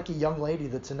 That's like a young lady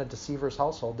that's in a deceiver's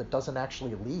household that doesn't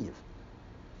actually leave.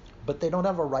 But they don't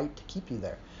have a right to keep you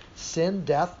there. Sin,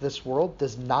 death, this world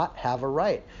does not have a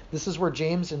right. This is where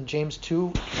James in James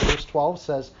 2, verse 12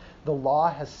 says, the law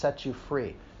has set you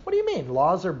free. What do you mean?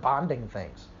 Laws are bonding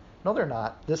things. No, they're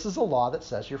not. This is a law that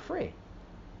says you're free.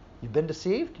 You've been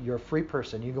deceived, you're a free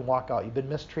person. You can walk out. You've been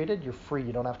mistreated, you're free.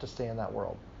 You don't have to stay in that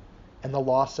world. And the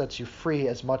law sets you free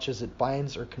as much as it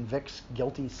binds or convicts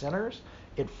guilty sinners.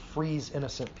 It frees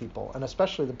innocent people, and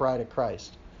especially the bride of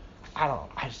Christ. I don't know.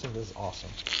 I just think this is awesome.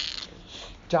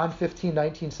 John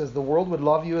 15:19 says, the world would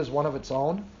love you as one of its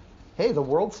own. Hey, the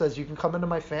world says you can come into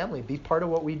my family, be part of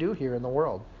what we do here in the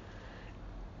world.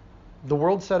 The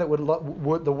world said the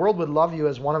world would love you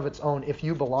as one of its own if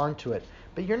you belong to it,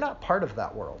 but you're not part of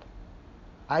that world.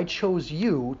 I chose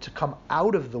you to come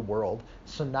out of the world,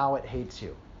 so now it hates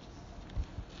you.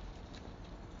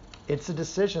 It's a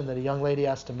decision that a young lady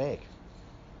has to make.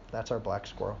 That's our black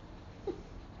squirrel.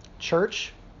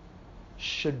 Church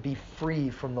should be free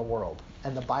from the world.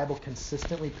 And the Bible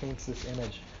consistently paints this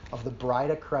image of the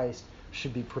bride of Christ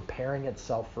should be preparing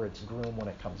itself for its groom when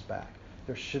it comes back.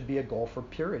 there should be a goal for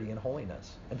purity and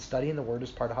holiness. And studying the Word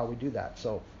is part of how we do that.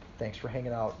 So thanks for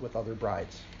hanging out with other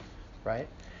brides, right?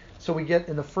 So we get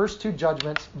in the first two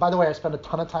judgments. By the way, I spent a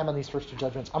ton of time on these first two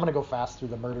judgments. I'm going to go fast through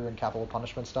the murder and capital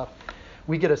punishment stuff.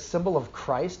 We get a symbol of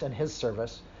Christ and his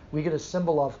service. We get a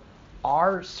symbol of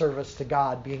our service to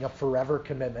God being a forever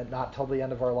commitment, not till the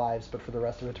end of our lives, but for the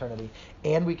rest of eternity.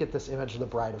 And we get this image of the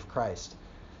bride of Christ.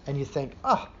 And you think,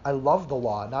 oh, I love the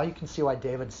law. Now you can see why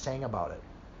David sang about it.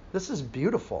 This is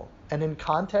beautiful. And in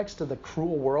context of the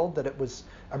cruel world that it was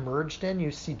emerged in,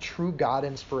 you see true God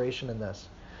inspiration in this.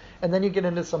 And then you get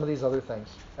into some of these other things.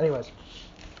 Anyways,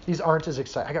 these aren't as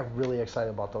exciting. I got really excited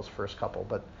about those first couple.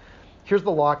 But here's the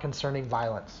law concerning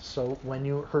violence. So when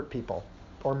you hurt people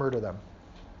or murder them.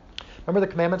 Remember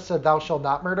the commandment said, thou shalt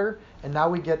not murder, and now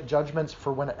we get judgments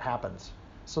for when it happens.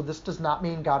 So this does not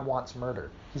mean God wants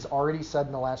murder. He's already said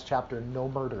in the last chapter, no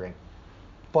murdering.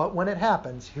 But when it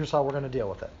happens, here's how we're going to deal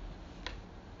with it.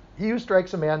 He who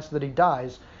strikes a man so that he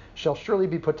dies shall surely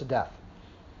be put to death.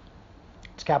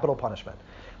 It's capital punishment.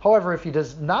 However, if he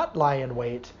does not lie in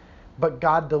wait, but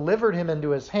God delivered him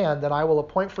into his hand, then I will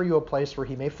appoint for you a place where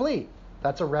he may flee.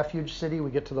 That's a refuge city.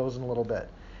 We get to those in a little bit.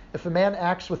 If a man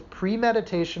acts with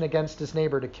premeditation against his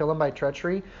neighbor to kill him by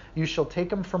treachery, you shall take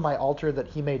him from my altar that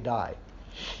he may die.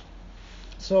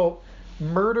 So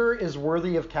murder is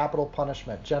worthy of capital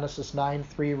punishment. Genesis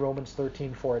 9:3, Romans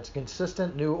 13:4. It's a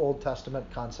consistent New Old Testament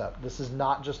concept. This is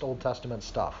not just Old Testament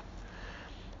stuff.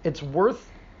 It's worth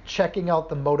checking out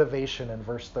the motivation in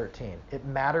verse 13. It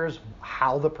matters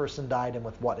how the person died and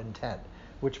with what intent,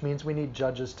 which means we need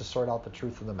judges to sort out the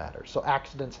truth of the matter. So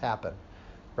accidents happen.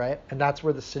 Right? And that's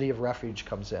where the city of refuge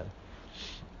comes in.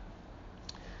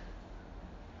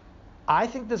 I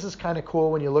think this is kind of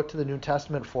cool when you look to the New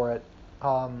Testament for it,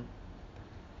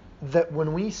 that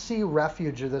when we see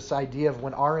refuge, or this idea of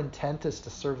when our intent is to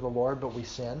serve the Lord but we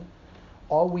sin,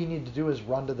 all we need to do is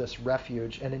run to this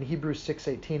refuge. And in Hebrews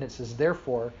 6:18 it says,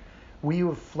 therefore, we who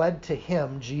have fled to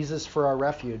him, Jesus, for our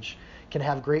refuge, can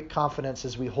have great confidence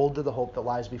as we hold to the hope that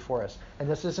lies before us. And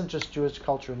this isn't just Jewish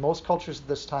culture. Most cultures at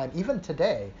this time, even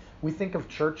today, we think of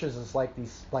churches as like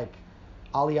these, like,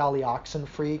 Ali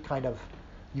Oxenfree kind of,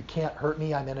 you can't hurt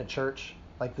me, I'm in a church.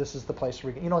 Like, this is the place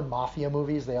where, in mafia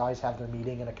movies, they always have their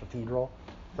meeting in a cathedral,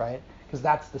 right? Because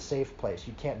that's the safe place.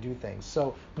 You can't do things. So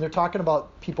when they're talking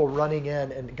about people running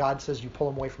in and God says you pull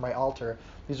them away from my altar,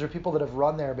 these are people that have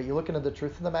run there, but you look into the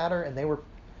truth of the matter and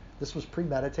this was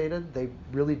premeditated, they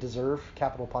really deserve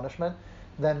capital punishment,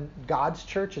 then God's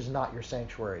church is not your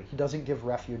sanctuary. He doesn't give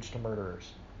refuge to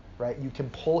murderers, right? You can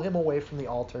pull him away from the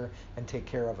altar and take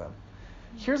care of him.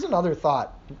 Here's another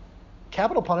thought.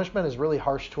 Capital punishment is really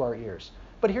harsh to our ears,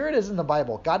 but here it is in the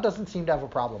Bible. God doesn't seem to have a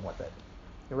problem with it,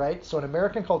 right? So in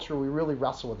American culture, we really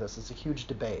wrestle with this. It's a huge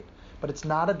debate, but it's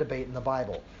not a debate in the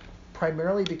Bible,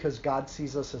 primarily because God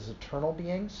sees us as eternal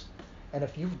beings. And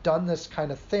if you've done this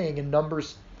kind of thing in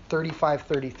Numbers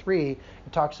 35:33,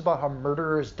 it talks about how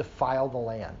murderers defile the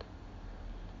land.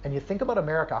 And you think about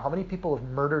America, how many people have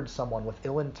murdered someone with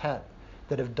ill intent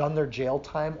that have done their jail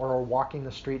time or are walking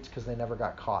the streets because they never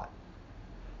got caught?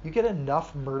 You get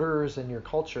enough murderers in your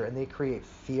culture and they create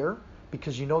fear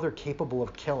because they're capable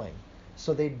of killing.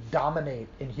 So they dominate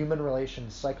in human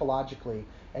relations psychologically.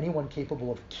 Anyone capable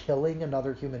of killing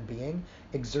another human being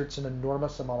exerts an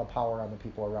enormous amount of power on the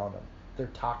people around them. They're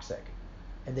toxic.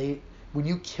 And when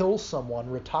you kill someone,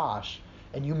 Ratash,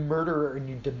 and you murder and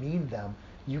you demean them,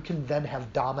 you can then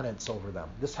have dominance over them.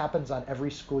 This happens on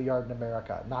every schoolyard in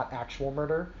America. Not actual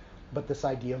murder, but this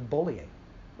idea of bullying,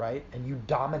 right? And you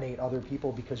dominate other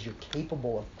people because you're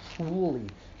capable of cruelly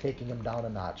taking them down a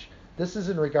notch. This is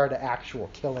in regard to actual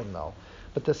killing, though.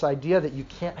 But this idea that you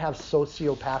can't have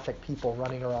sociopathic people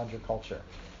running around your culture.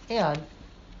 And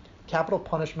capital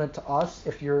punishment to us,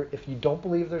 if you don't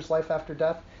believe there's life after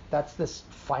death, that's this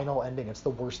final ending. It's the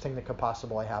worst thing that could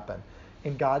possibly happen.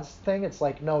 In God's thing, it's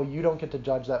like, no, you don't get to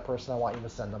judge that person. I want you to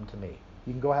send them to me.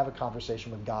 You can go have a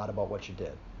conversation with God about what you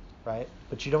did, right?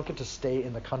 But you don't get to stay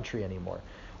in the country anymore.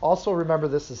 Also, remember,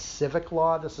 this is civic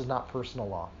law. This is not personal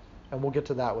law. And we'll get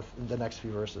to that with the next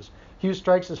few verses. He who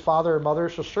strikes his father or mother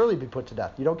shall surely be put to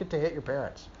death. You don't get to hit your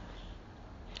parents.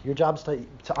 Your job's to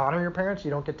honor your parents.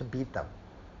 You don't get to beat them,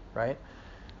 right?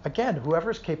 Again,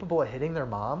 whoever's capable of hitting their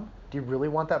mom, do you really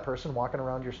want that person walking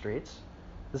around your streets?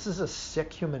 This is a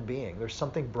sick human being. There's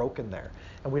something broken there.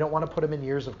 And we don't want to put him in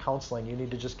years of counseling. You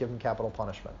need to just give him capital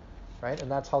punishment, right?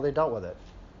 And that's how they dealt with it.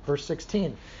 Verse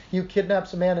 16, he who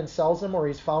kidnaps a man and sells him, or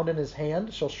he's found in his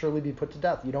hand, shall surely be put to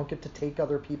death. You don't get to take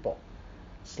other people.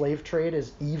 Slave trade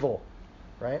is evil.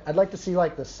 right? I'd like to see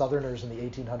like the Southerners in the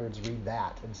 1800s read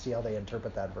that and see how they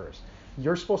interpret that verse.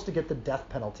 You're supposed to get the death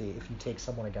penalty if you take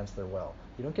someone against their will.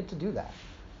 You don't get to do that.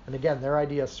 And again, their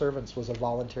idea of servants was a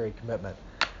voluntary commitment.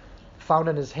 Found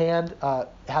in his hand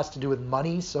has to do with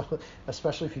money, so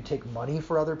especially if you take money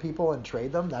for other people and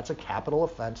trade them, that's a capital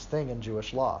offense thing in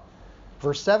Jewish law.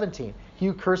 Verse 17, he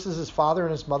who curses his father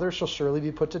and his mother shall surely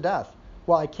be put to death.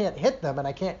 Well, I can't hit them and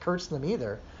I can't curse them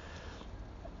either.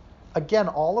 Again,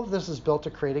 all of this is built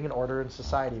to creating an order in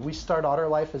society. We start out our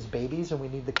life as babies and we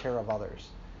need the care of others.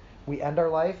 We end our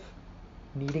life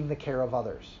needing the care of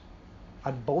others.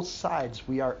 On both sides,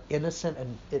 we are innocent,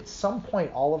 and at some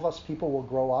point, all of us people will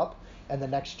grow up, and the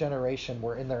next generation,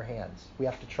 we're in their hands. We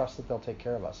have to trust that they'll take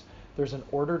care of us. There's an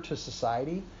order to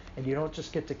society, and you don't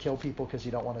just get to kill people because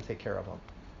you don't want to take care of them.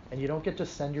 And you don't get to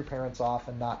send your parents off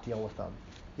and not deal with them.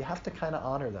 You have to kind of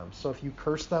honor them. So if you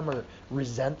curse them or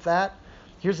resent that,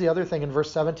 here's the other thing. In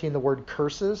verse 17, the word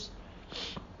curses.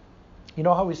 You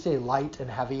know how we say light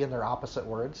and heavy and they're opposite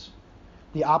words?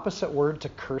 The opposite word to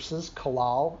curses,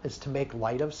 kalal, is to make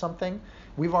light of something.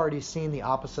 We've already seen the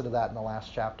opposite of that in the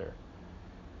last chapter.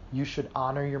 You should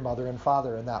honor your mother and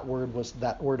father, and that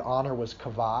word honor was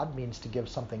kavod, means to give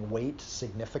something weight,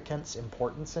 significance,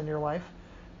 importance in your life.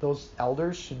 Those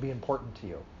elders should be important to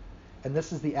you. And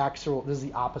this is the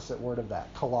opposite word of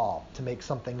that, kalal, to make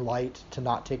something light, to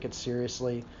not take it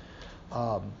seriously.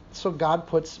 So God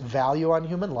puts value on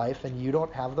human life, and you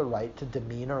don't have the right to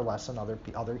demean or lessen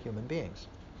other human beings.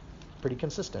 Pretty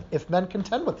consistent. If men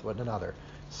contend with one another,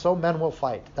 so men will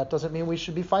fight. That doesn't mean we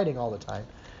should be fighting all the time,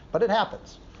 but it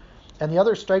happens. And the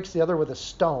other strikes the other with a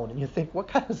stone, and you think, what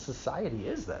kind of society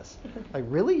is this? Like,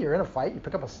 really? You're in a fight, you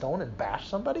pick up a stone and bash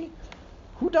somebody?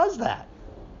 Who does that?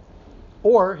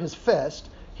 Or his fist,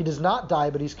 he does not die,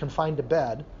 but he's confined to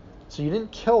bed. So you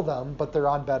didn't kill them, but they're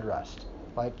on bed rest.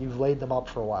 Like you've laid them up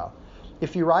for a while.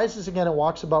 If he rises again and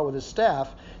walks about with his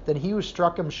staff, then he who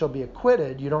struck him shall be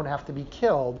acquitted. You don't have to be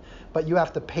killed, but you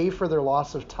have to pay for their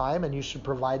loss of time, and you should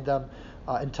provide them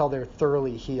until they're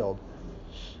thoroughly healed.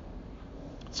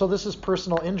 So this is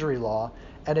personal injury law,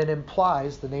 and it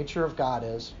implies the nature of God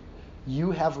is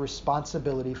you have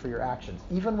responsibility for your actions.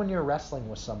 Even when you're wrestling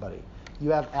with somebody,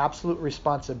 you have absolute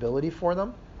responsibility for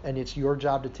them, and it's your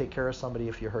job to take care of somebody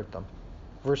if you hurt them.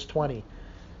 Verse 20.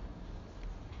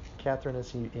 Catherine,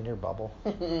 is he in your bubble?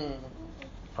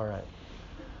 All right.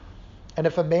 And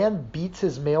if a man beats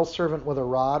his male servant with a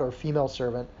rod or female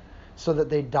servant so that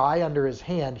they die under his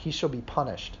hand, he shall be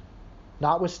punished.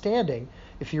 Notwithstanding,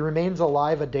 if he remains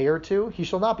alive a day or two, he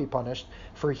shall not be punished,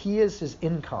 for he is his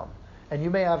income. And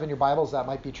you may have in your Bibles that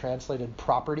might be translated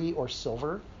property or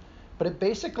silver, but it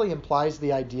basically implies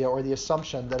the idea or the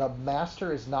assumption that a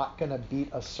master is not going to beat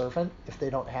a servant if they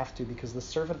don't have to, because the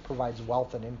servant provides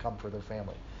wealth and income for their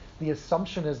family. The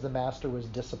assumption is the master was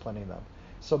disciplining them.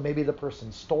 So maybe the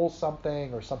person stole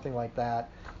something or something like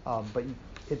that, but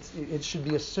it should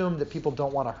be assumed that people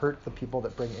don't want to hurt the people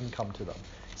that bring income to them.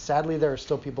 Sadly, there are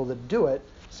still people that do it,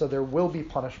 so there will be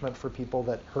punishment for people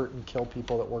that hurt and kill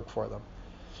people that work for them.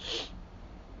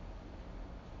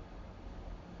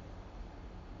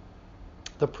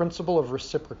 The principle of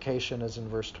reciprocation is in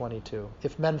verse 22.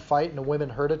 If men fight and a woman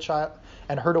hurt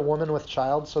a woman with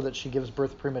child so that she gives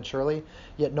birth prematurely,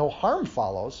 yet no harm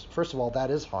follows, first of all,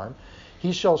 that is harm,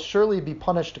 he shall surely be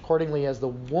punished accordingly as the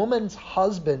woman's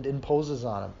husband imposes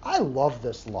on him. I love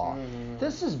this law.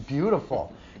 This is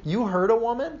beautiful. You hurt a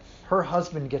woman, her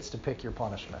husband gets to pick your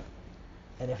punishment.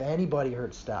 And if anybody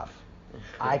hurts Steph,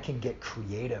 I can get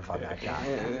creative on that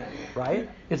guy. Right?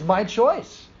 It's my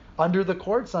choice. Under the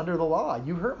courts, under the law.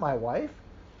 You hurt my wife?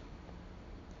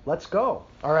 Let's go.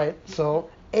 All right,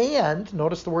 so, and,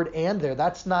 notice the word and there,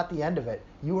 that's not the end of it.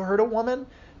 You hurt a woman,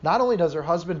 not only does her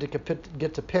husband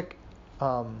get to pick,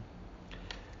 the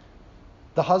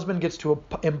husband gets to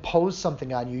impose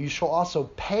something on you, you shall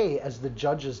also pay as the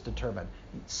judges determine.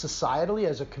 Societally,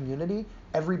 as a community,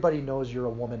 everybody knows you're a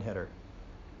woman hitter.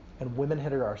 And women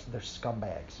hitters they're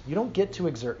scumbags. You don't get to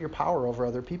exert your power over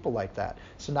other people like that.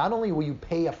 So not only will you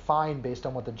pay a fine based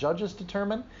on what the judges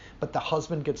determine, but the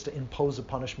husband gets to impose a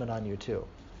punishment on you too.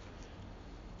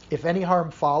 If any harm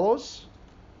follows,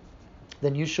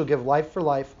 then you shall give life for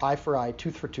life, eye for eye,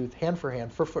 tooth for tooth, hand for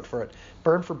hand, foot for foot,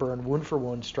 burn for burn, wound for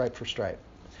wound, stripe for stripe.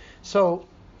 So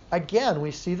again, we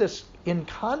see this in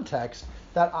context,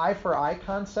 that eye for eye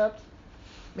concept.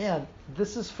 Man,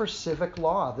 this is for civic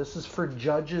law. This is for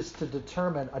judges to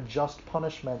determine a just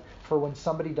punishment for when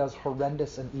somebody does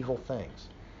horrendous and evil things.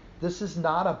 This is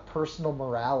not a personal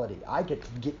morality. I get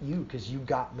to get you because you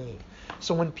got me.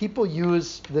 So when people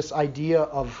use this idea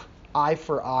of eye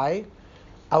for eye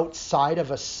outside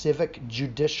of a civic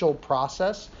judicial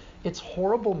process, It's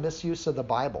horrible misuse of the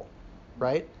Bible,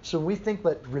 right? So we think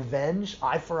that revenge,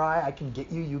 eye for eye, I can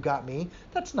get you, you got me.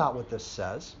 That's not what this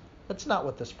says. That's not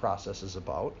what this process is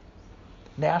about.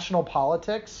 National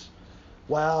politics,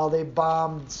 well, they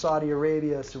bombed Saudi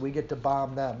Arabia, so we get to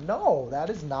bomb them. No, that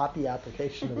is not the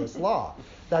application of this law.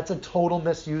 That's a total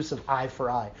misuse of eye for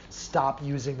eye. Stop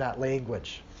using that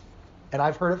language. And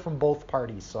I've heard it from both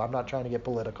parties, so I'm not trying to get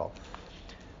political.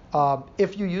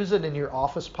 If you use it in your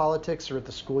office politics or at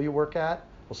the school you work at,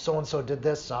 well, so-and-so did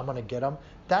this, so I'm going to get them.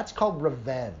 That's called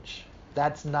revenge.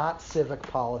 That's not civic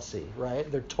policy,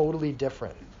 right? They're totally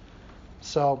different.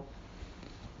 So,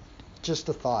 just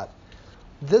a thought.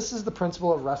 This is the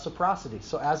principle of reciprocity.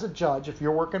 So as a judge, if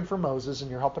you're working for Moses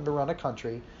and you're helping to run a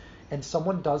country, and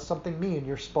someone does something mean,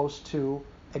 you're supposed to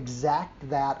exact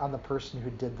that on the person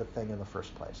who did the thing in the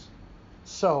first place.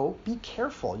 So be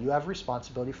careful. You have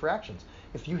responsibility for actions.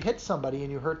 If you hit somebody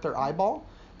and you hurt their eyeball,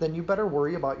 then you better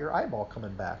worry about your eyeball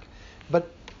coming back.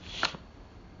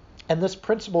 And this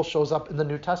principle shows up in the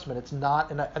New Testament. It's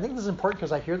not, and I think this is important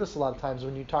because I hear this a lot of times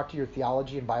when you talk to your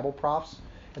theology and Bible profs,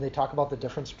 and they talk about the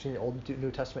difference between the Old and New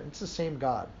Testament. It's the same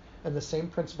God, and the same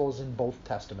principle is in both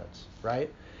Testaments, right?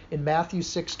 In Matthew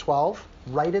 6:12,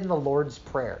 right in the Lord's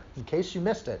Prayer, in case you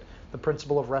missed it, the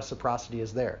principle of reciprocity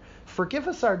is there. Forgive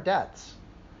us our debts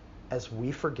as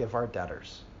we forgive our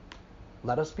debtors.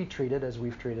 Let us be treated as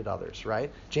we've treated others,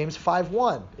 right? James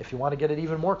 5:1, if you want to get it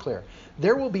even more clear.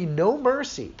 There will be no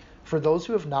mercy for those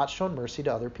who have not shown mercy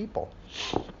to other people.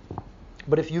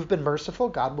 But if you've been merciful,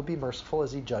 God will be merciful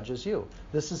as he judges you.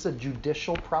 This is a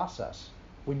judicial process.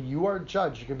 When you are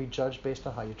judged, you're going to be judged based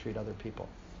on how you treat other people.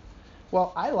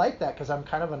 Well, I like that because I'm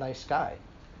kind of a nice guy.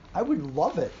 I would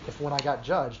love it if when I got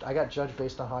judged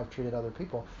based on how I've treated other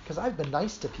people, because I've been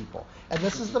nice to people. And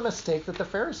this is the mistake that the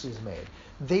Pharisees made.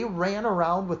 They ran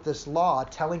around with this law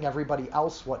telling everybody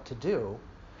else what to do,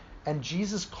 and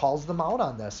Jesus calls them out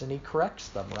on this, and he corrects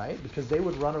them, right? Because they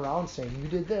would run around saying, you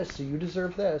did this, so you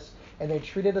deserve this, and they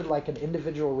treated it like an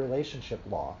individual relationship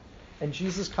law. And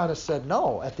Jesus kind of said,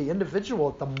 no, at the individual,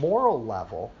 at the moral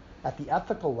level, at the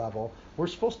ethical level, we're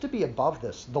supposed to be above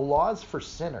this. The law is for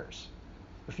sinners.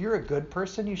 If you're a good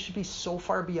person, you should be so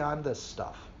far beyond this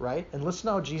stuff, right? And listen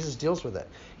to how Jesus deals with it.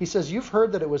 He says, you've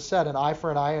heard that it was said, an eye for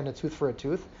an eye and a tooth for a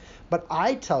tooth. But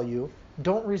I tell you,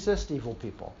 don't resist evil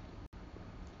people.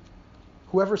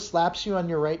 Whoever slaps you on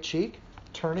your right cheek,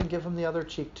 turn and give him the other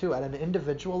cheek too. At an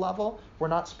individual level, we're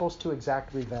not supposed to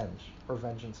exact revenge or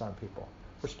vengeance on people.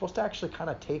 We're supposed to actually kind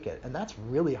of take it. And that's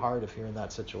really hard if you're in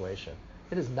that situation.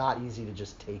 It is not easy to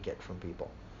just take it from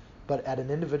people. But at an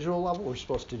individual level, we're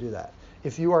supposed to do that.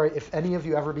 If any of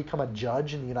you ever become a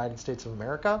judge in the United States of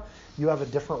America, you have a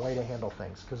different way to handle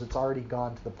things because it's already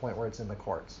gone to the point where it's in the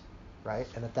courts, right?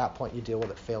 And at that point, you deal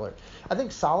with it failure. I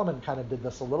think Solomon kind of did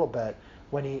this a little bit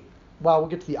when we'll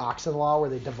get to the oxen law where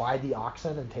they divide the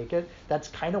oxen and take it. That's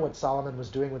kind of what Solomon was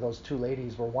doing with those two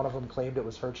ladies where one of them claimed it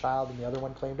was her child and the other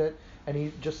one claimed it. And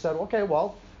he just said, okay,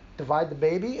 well, divide the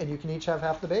baby and you can each have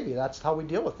half the baby. That's how we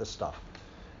deal with this stuff.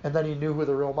 And then he knew who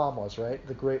the real mom was, right?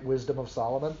 The great wisdom of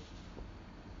Solomon.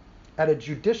 At a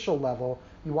judicial level,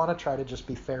 you want to try to just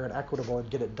be fair and equitable and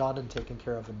get it done and taken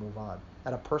care of and move on.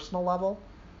 At a personal level,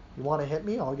 you want to hit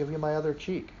me? I'll give you my other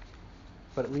cheek.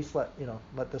 But at least let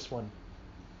this one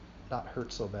not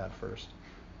hurt so bad first.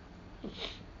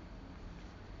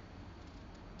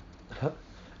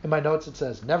 In my notes it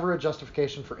says, never a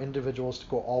justification for individuals to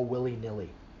go all willy-nilly.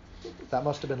 That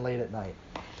must have been late at night.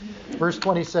 Verse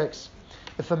 26.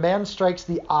 If a man strikes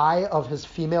the eye of his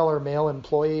female or male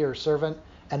employee or servant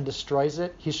and destroys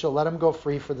it, he shall let him go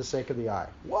free for the sake of the eye.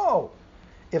 Whoa!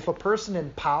 If a person in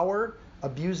power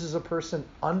abuses a person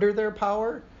under their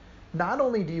power, not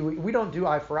only we don't do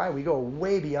eye for eye, we go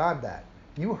way beyond that.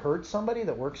 You hurt somebody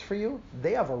that works for you,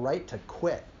 they have a right to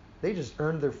quit. They just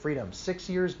earned their freedom. 6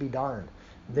 years be darned.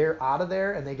 They're out of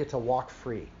there and they get to walk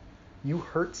free. You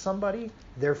hurt somebody,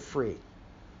 they're free.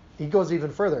 He goes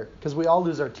even further, because we all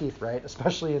lose our teeth, right?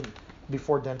 Especially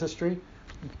before dentistry.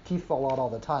 Teeth fall out all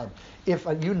the time. If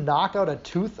you knock out a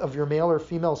tooth of your male or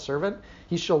female servant,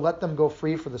 he shall let them go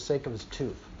free for the sake of his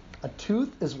tooth. A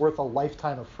tooth is worth a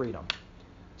lifetime of freedom.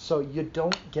 So you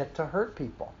don't get to hurt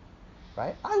people,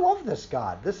 right? I love this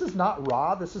God. This is not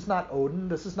Ra. This is not Odin.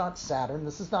 This is not Saturn.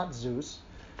 This is not Zeus.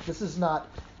 This is not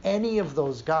any of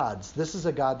those gods. This is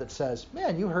a God that says,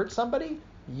 man, you hurt somebody,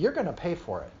 you're going to pay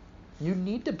for it. You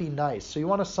need to be nice. So you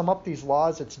want to sum up these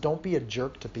laws, it's don't be a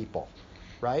jerk to people,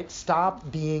 right?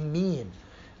 Stop being mean.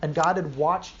 And God had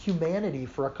watched humanity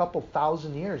for a couple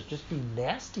thousand years just be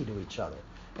nasty to each other.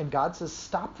 And God says,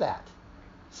 stop that.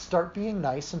 Start being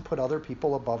nice and put other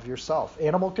people above yourself.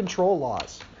 Animal control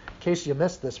laws. In case you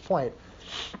missed this point,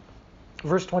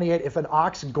 Verse 28, if an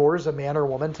ox gores a man or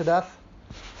woman to death,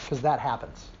 because that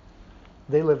happens.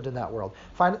 They lived in that world.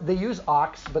 They use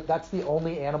ox, but that's the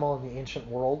only animal in the ancient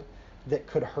world that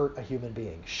could hurt a human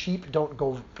being. Sheep don't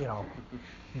go,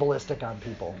 ballistic on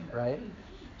people, right?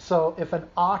 So if an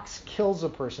ox kills a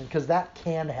person, because that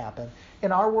can happen.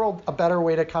 In our world, a better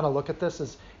way to kind of look at this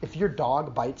is if your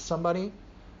dog bites somebody,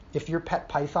 if your pet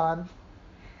python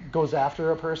goes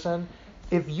after a person,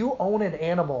 if you own an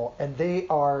animal and they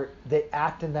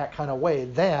act in that kind of way,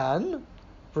 then,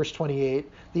 verse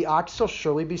 28, the ox shall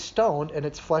surely be stoned and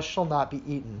its flesh shall not be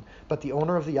eaten, but the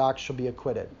owner of the ox shall be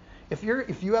acquitted. If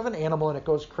you have an animal and it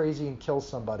goes crazy and kills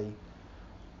somebody,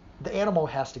 the animal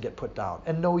has to get put down.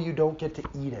 And no, you don't get to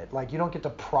eat it. Like, you don't get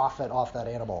to profit off that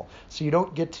animal. So you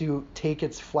don't get to take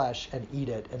its flesh and eat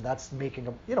it, and that's making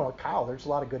a cow. There's a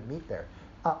lot of good meat there.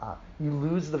 You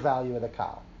lose the value of the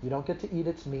cow. You don't get to eat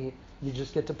its meat. You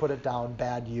just get to put it down.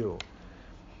 Bad you.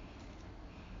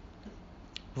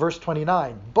 Verse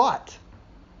 29, but,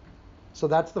 so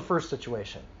that's the first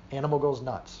situation. Animal goes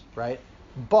nuts, right?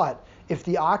 But if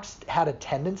the ox had a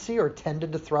tendency or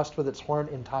tended to thrust with its horn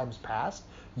in times past,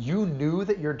 you knew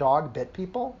that your dog bit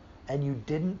people and you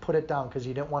didn't put it down because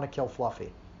you didn't want to kill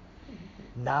Fluffy.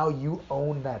 Now you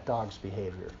own that dog's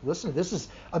behavior. Listen, this is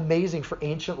amazing for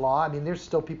ancient law. I mean, there's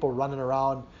still people running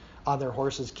around on their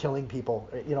horses killing people,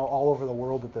 all over the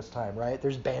world at this time, right?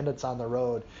 There's bandits on the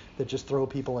road that just throw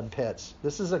people in pits.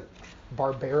 This is a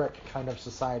barbaric kind of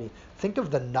society. Think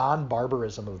of the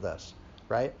non-barbarism of this,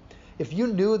 right? If you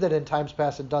knew that in times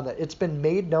past had done that, it's been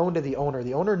made known to the owner.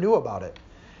 The owner knew about it.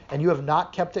 And you have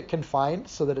not kept it confined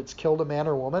so that it's killed a man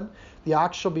or woman, the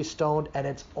ox shall be stoned and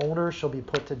its owner shall be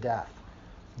put to death.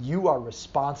 You are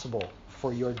responsible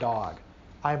for your dog.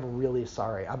 I'm really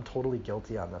sorry. I'm totally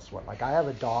guilty on this one. Like, I have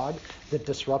a dog that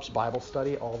disrupts Bible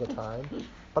study all the time,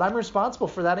 but I'm responsible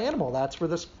for that animal. That's where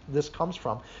this comes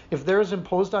from. If there is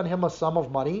imposed on him a sum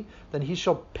of money, then he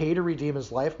shall pay to redeem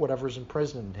his life whatever is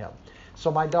imprisoned in him. So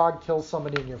my dog kills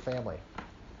somebody in your family.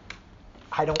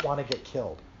 I don't want to get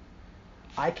killed.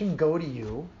 I can go to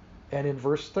you, and in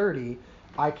verse 30,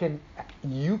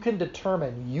 you can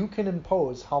determine, you can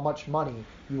impose how much money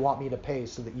you want me to pay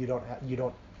so that you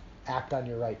don't act on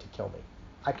your right to kill me.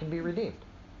 I can be redeemed.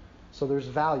 So there's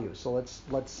value. So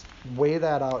let's weigh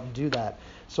that out and do that.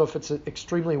 So if it's an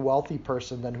extremely wealthy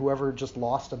person, then whoever just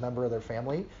lost a member of their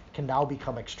family can now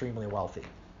become extremely wealthy.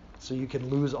 So you can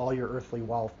lose all your earthly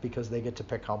wealth because they get to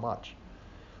pick how much.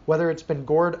 Whether it's been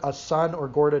gored a son or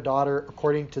gored a daughter,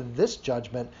 according to this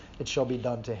judgment, it shall be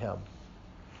done to him.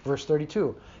 Verse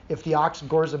 32, if the ox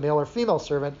gores a male or female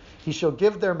servant, he shall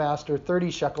give their master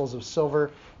 30 shekels of silver,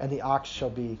 and the ox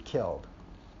shall be killed.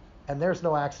 And there's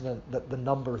no accident that the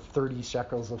number 30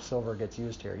 shekels of silver gets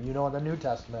used here. In the New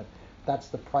Testament, that's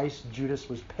the price Judas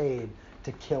was paid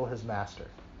to kill his master,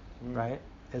 right?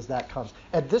 As that comes.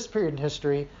 At this period in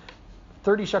history,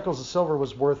 30 shekels of silver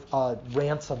was worth a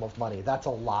ransom of money. That's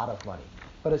a lot of money.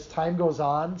 But as time goes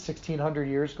on, 1,600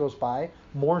 years goes by,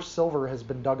 more silver has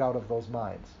been dug out of those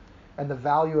mines. And the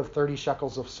value of 30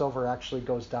 shekels of silver actually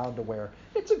goes down to where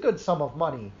it's a good sum of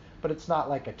money, but it's not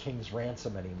like a king's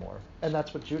ransom anymore. And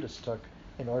that's what Judas took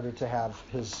in order to have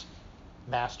his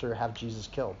master have Jesus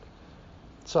killed.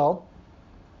 So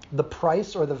the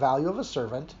price or the value of a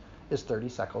servant is 30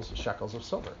 shekels of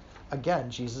silver.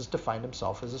 Again, Jesus defined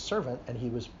himself as a servant,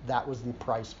 and that was the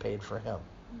price paid for him.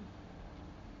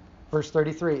 Verse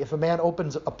 33, if a man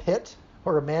opens a pit,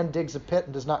 or a man digs a pit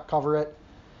and does not cover it,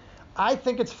 I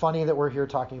think it's funny that we're here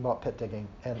talking about pit digging,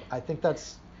 and I think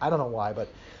I don't know why, but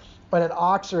when an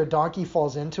ox or a donkey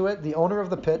falls into it, the owner of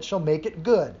the pit shall make it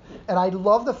good. And I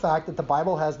love the fact that the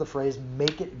Bible has the phrase,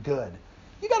 make it good.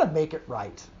 You got to make it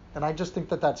right. And I just think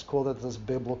that that's cool that there's a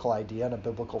biblical idea and a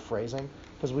biblical phrasing,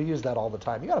 because we use that all the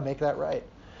time. You got to make that right.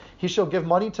 He shall give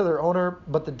money to their owner,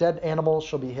 but the dead animal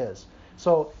shall be his.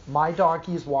 So my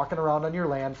donkey's walking around on your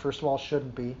land, first of all,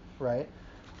 shouldn't be, right?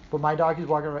 But my donkey's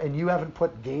walking around, and you haven't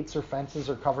put gates or fences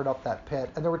or covered up that pit.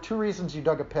 And there were two reasons you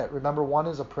dug a pit. Remember, one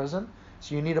is a prison,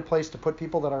 so you need a place to put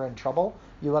people that are in trouble.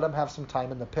 You let them have some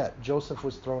time in the pit. Joseph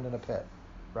was thrown in a pit,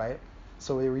 right?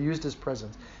 So they were used as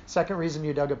prisons. Second reason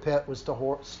you dug a pit was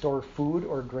to store food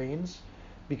or grains,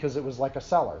 because it was like a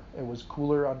cellar. It was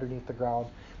cooler underneath the ground.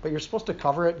 But you're supposed to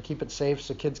cover it and keep it safe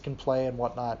so kids can play and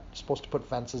whatnot. You're supposed to put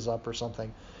fences up or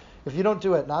something. If you don't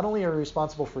do it, not only are you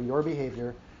responsible for your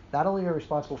behavior, not only are you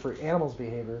responsible for animals'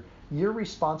 behavior, you're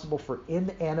responsible for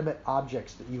inanimate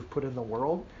objects that you've put in the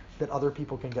world that other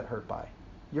people can get hurt by.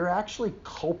 You're actually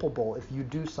culpable if you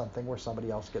do something where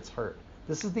somebody else gets hurt.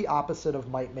 This is the opposite of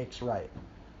might makes right.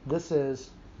 This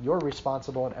is you're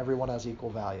responsible and everyone has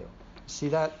equal value. See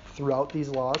that throughout these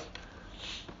laws?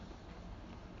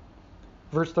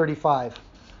 Verse 35.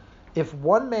 If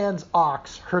one man's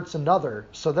ox hurts another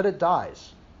so that it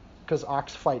dies, because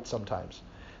ox fight sometimes,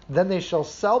 then they shall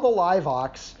sell the live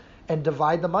ox and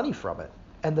divide the money from it.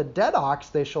 And the dead ox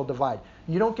they shall divide.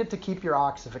 You don't get to keep your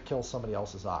ox if it kills somebody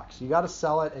else's ox. You got to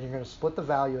sell it, and you're going to split the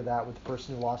value of that with the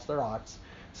person who lost their ox.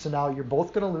 So now you're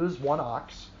both going to lose one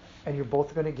ox, and you're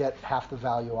both going to get half the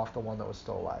value off the one that was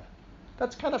still alive.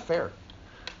 That's kind of fair.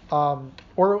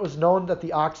 Or it was known that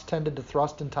the ox tended to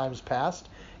thrust in times past,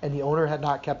 and the owner had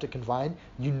not kept it confined.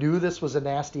 You knew this was a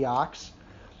nasty ox.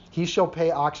 He shall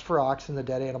pay ox for ox, and the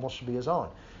dead animal shall be his own.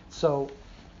 So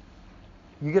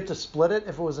you get to split it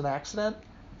if it was an accident.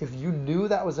 If you knew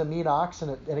that was a mean ox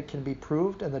and it can be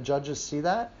proved and the judges see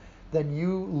that, then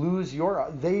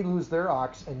they lose their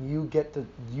ox and you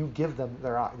give them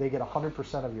their ox. They get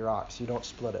 100% of your ox. You don't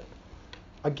split it.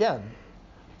 Again,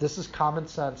 this is common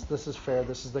sense. This is fair.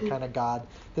 This is the kind of God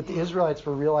that the Israelites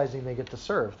were realizing they get to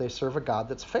serve. They serve a God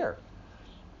that's fair.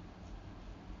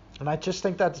 And I just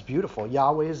think that's beautiful.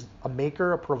 Yahweh is a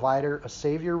maker, a provider, a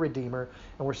savior, redeemer,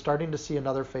 and we're starting to see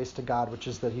another face to God, which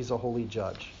is that he's a holy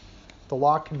judge. The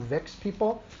law convicts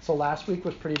people. So last week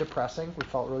was pretty depressing. We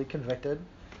felt really convicted.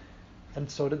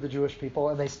 And so did the Jewish people,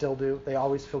 and they still do. They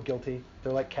always feel guilty.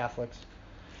 They're like Catholics.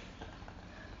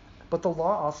 But the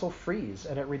law also frees,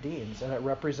 and it redeems, and it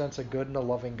represents a good and a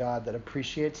loving God that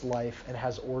appreciates life and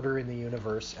has order in the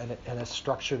universe and has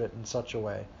structured it in such a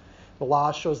way. The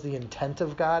law shows the intent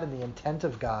of God, and the intent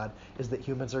of God is that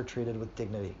humans are treated with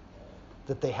dignity,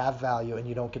 that they have value, and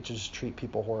you don't get to just treat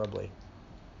people horribly.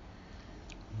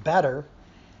 Better.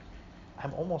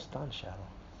 I'm almost done, Shadow.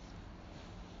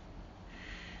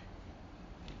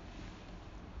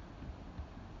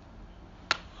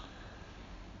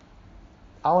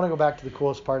 I want to go back to the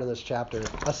coolest part of this chapter.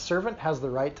 A servant has the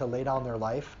right to lay down their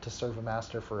life to serve a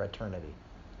master for eternity.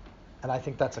 And I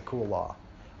think that's a cool law.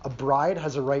 A bride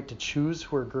has a right to choose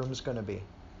who her groom's going to be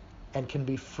and can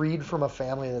be freed from a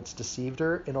family that's deceived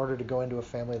her in order to go into a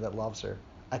family that loves her.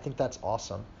 I think that's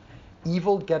awesome.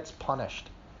 Evil gets punished.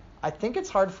 I think it's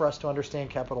hard for us to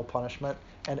understand capital punishment,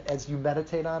 and as you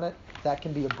meditate on it, that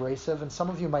can be abrasive, and some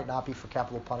of you might not be for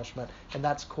capital punishment, and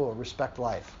that's cool. Respect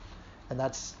life. And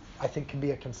that's, I think, can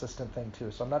be a consistent thing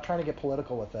too. So I'm not trying to get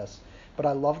political with this, but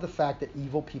I love the fact that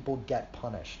evil people get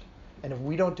punished. And if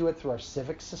we don't do it through our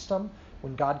civic system,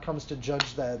 when God comes to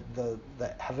judge the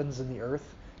heavens and the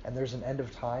earth, and there's an end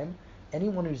of time,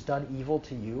 anyone who's done evil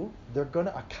to you, they're going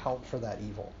to account for that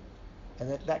evil.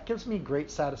 And that gives me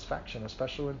great satisfaction,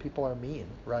 especially when people are mean,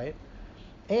 right?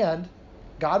 And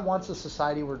God wants a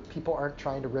society where people aren't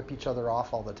trying to rip each other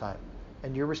off all the time.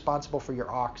 And you're responsible for your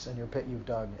ox and your pit you've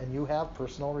dug, and you have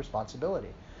personal responsibility.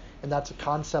 And that's a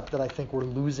concept that I think we're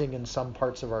losing in some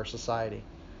parts of our society.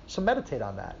 So meditate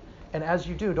on that. And as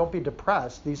you do, don't be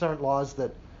depressed. These aren't laws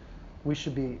that we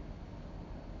should be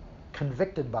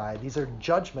convicted by. These are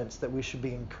judgments that we should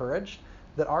be encouraged,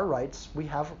 that our rights, we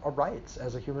have our rights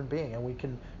as a human being, and we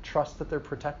can trust that they're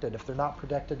protected. If they're not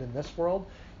protected in this world,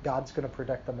 God's going to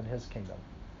protect them in his kingdom.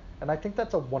 And I think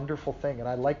that's a wonderful thing, and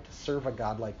I like to serve a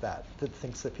God like that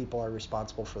thinks that people are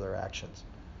responsible for their actions.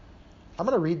 I'm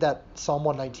going to read that Psalm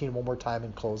 119 one more time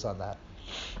and close on that.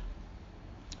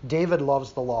 David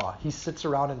loves the law. He sits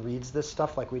around and reads this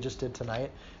stuff like we just did tonight,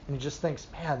 and he just thinks,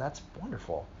 man, that's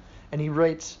wonderful. And he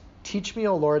writes, "Teach me,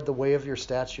 O Lord, the way of your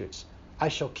statutes. I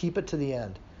shall keep it to the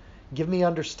end. Give me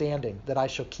understanding that I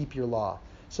shall keep your law."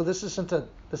 So this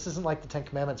isn't like the Ten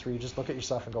Commandments where you just look at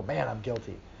yourself and go, man, I'm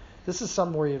guilty. This is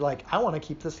something where you're like, I want to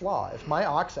keep this law. If my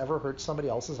ox ever hurts somebody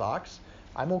else's ox,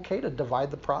 I'm okay to divide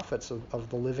the profits of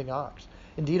the living ox.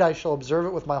 Indeed, I shall observe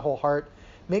it with my whole heart.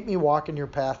 Make me walk in your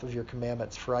path of your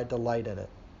commandments, for I delight in it.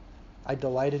 I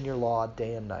delight in your law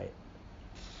day and night.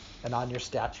 And on your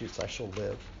statutes I shall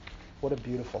live. What a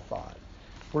beautiful thought.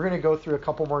 We're going to go through a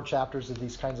couple more chapters of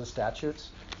these kinds of statutes.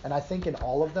 And I think in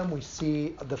all of them we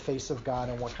see the face of God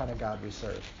and what kind of God we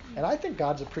serve. And I think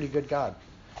God's a pretty good God.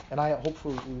 And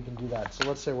hopefully we can do that. So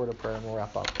let's say a word of prayer and we'll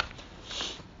wrap up.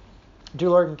 Dear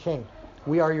Lord and King,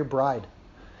 we are your bride.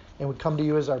 And we come to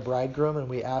you as our bridegroom, and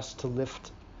we ask to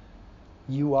lift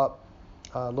you up.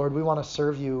 Lord, we want to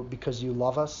serve you because you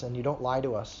love us and you don't lie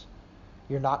to us.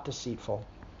 You're not deceitful.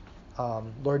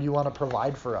 Lord, you want to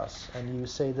provide for us. And you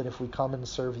say that if we come and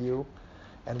serve you,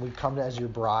 and we come as your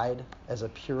bride, as a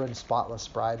pure and spotless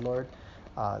bride, Lord,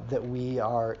 that we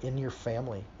are in your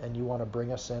family, and you want to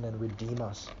bring us in and redeem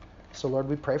us. So, Lord,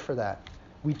 we pray for that.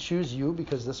 We choose you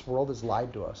because this world has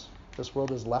lied to us. This world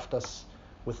has left us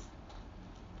with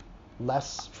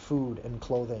less food and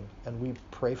clothing, and we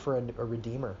pray for a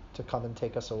redeemer to come and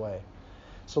take us away.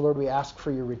 So, Lord, we ask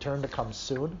for your return to come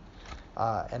soon,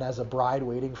 And as a bride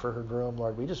waiting for her groom,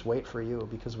 Lord, we just wait for you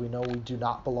because we know we do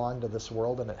not belong to this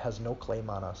world and it has no claim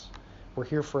on us. We're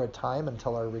here for a time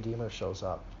until our Redeemer shows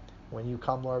up. When you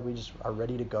come, Lord, we just are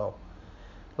ready to go.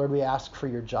 Lord, we ask for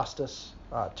your justice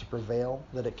to prevail,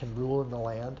 that it can rule in the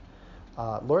land.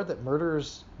 Lord, that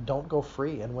murderers don't go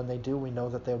free, and when they do, we know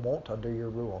that they won't under your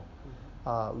rule.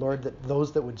 Lord, that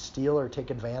those that would steal or take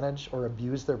advantage or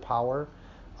abuse their power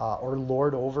or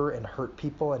lord over and hurt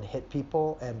people and hit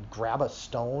people and grab a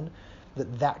stone,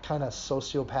 that kind of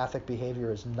sociopathic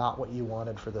behavior is not what you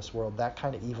wanted for this world. That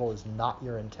kind of evil is not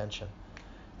your intention.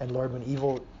 And Lord,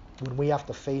 when we have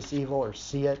to face evil or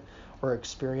see it or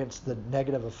experience the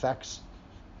negative effects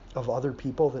of other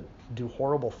people that do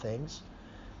horrible things,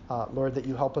 Lord, that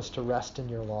you help us to rest in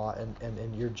your law and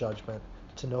in your judgment,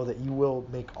 to know that you will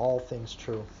make all things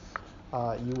true.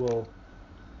 You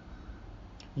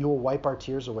will wipe our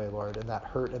tears away, Lord, and that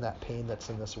hurt and that pain that's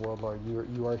in this world, Lord.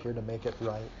 You are here to make it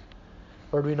right.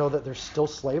 Lord, we know that there's still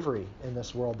slavery in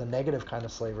this world, the negative kind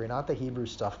of slavery, not the Hebrew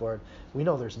stuff, Lord. We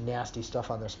know there's nasty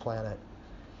stuff on this planet.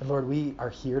 And Lord, we are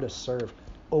here to serve.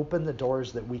 Open the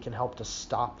doors that we can help to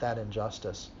stop that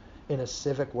injustice. In a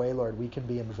civic way, Lord, we can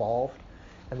be involved.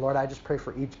 And Lord, I just pray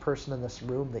for each person in this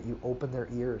room that you open their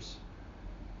ears,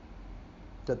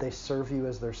 that they serve you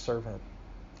as their servant,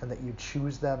 and that you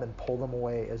choose them and pull them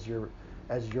away as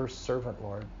your servant,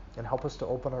 Lord. And help us to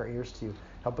open our ears to you.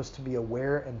 Help us to be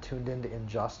aware and tuned into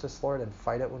injustice, Lord, and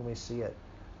fight it when we see it.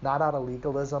 Not out of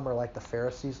legalism or like the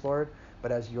Pharisees, Lord,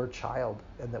 but as your child,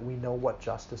 and that we know what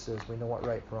justice is. We know what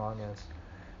right and wrong is.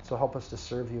 So help us to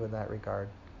serve you in that regard.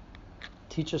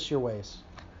 Teach us your ways.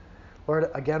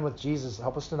 Lord, again with Jesus,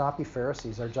 help us to not be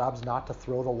Pharisees. Our job's not to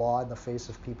throw the law in the face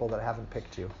of people that haven't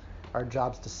picked you. Our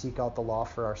job's to seek out the law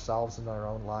for ourselves and our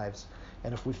own lives.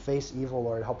 And if we face evil,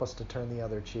 Lord, help us to turn the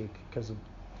other cheek, because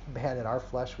man, in our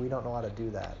flesh, we don't know how to do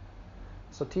that.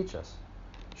 So teach us.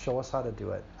 Show us how to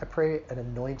do it. I pray an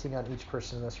anointing on each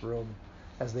person in this room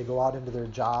as they go out into their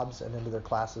jobs and into their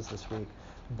classes this week.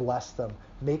 Bless them.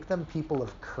 Make them people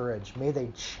of courage. May they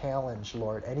challenge,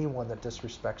 Lord, anyone that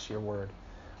disrespects your word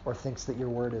or thinks that your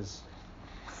word is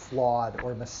flawed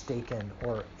or mistaken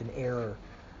or in error.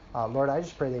 Lord, I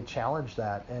just pray they challenge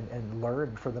that and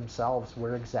learn for themselves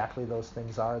where exactly those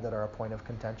things are that are a point of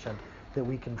contention, that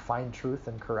we can find truth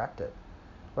and correct it.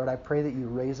 Lord, I pray that you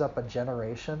raise up a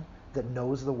generation that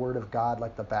knows the Word of God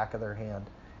like the back of their hand,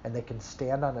 and they can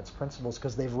stand on its principles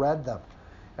because they've read them,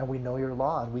 and we know your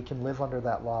law, and we can live under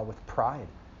that law with pride,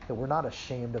 that we're not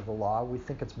ashamed of the law. We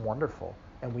think it's wonderful,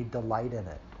 and we delight in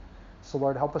it. So,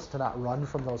 Lord, help us to not run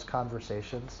from those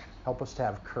conversations. Help us to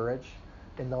have courage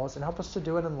in those, and help us to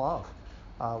do it in love.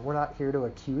 We're not here to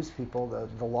accuse people.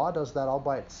 The law does that all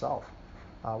by itself.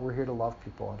 We're here to love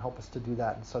people, and help us to do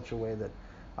that in such a way that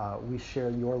we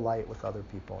share your light with other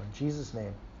people. In Jesus'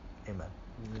 name, amen.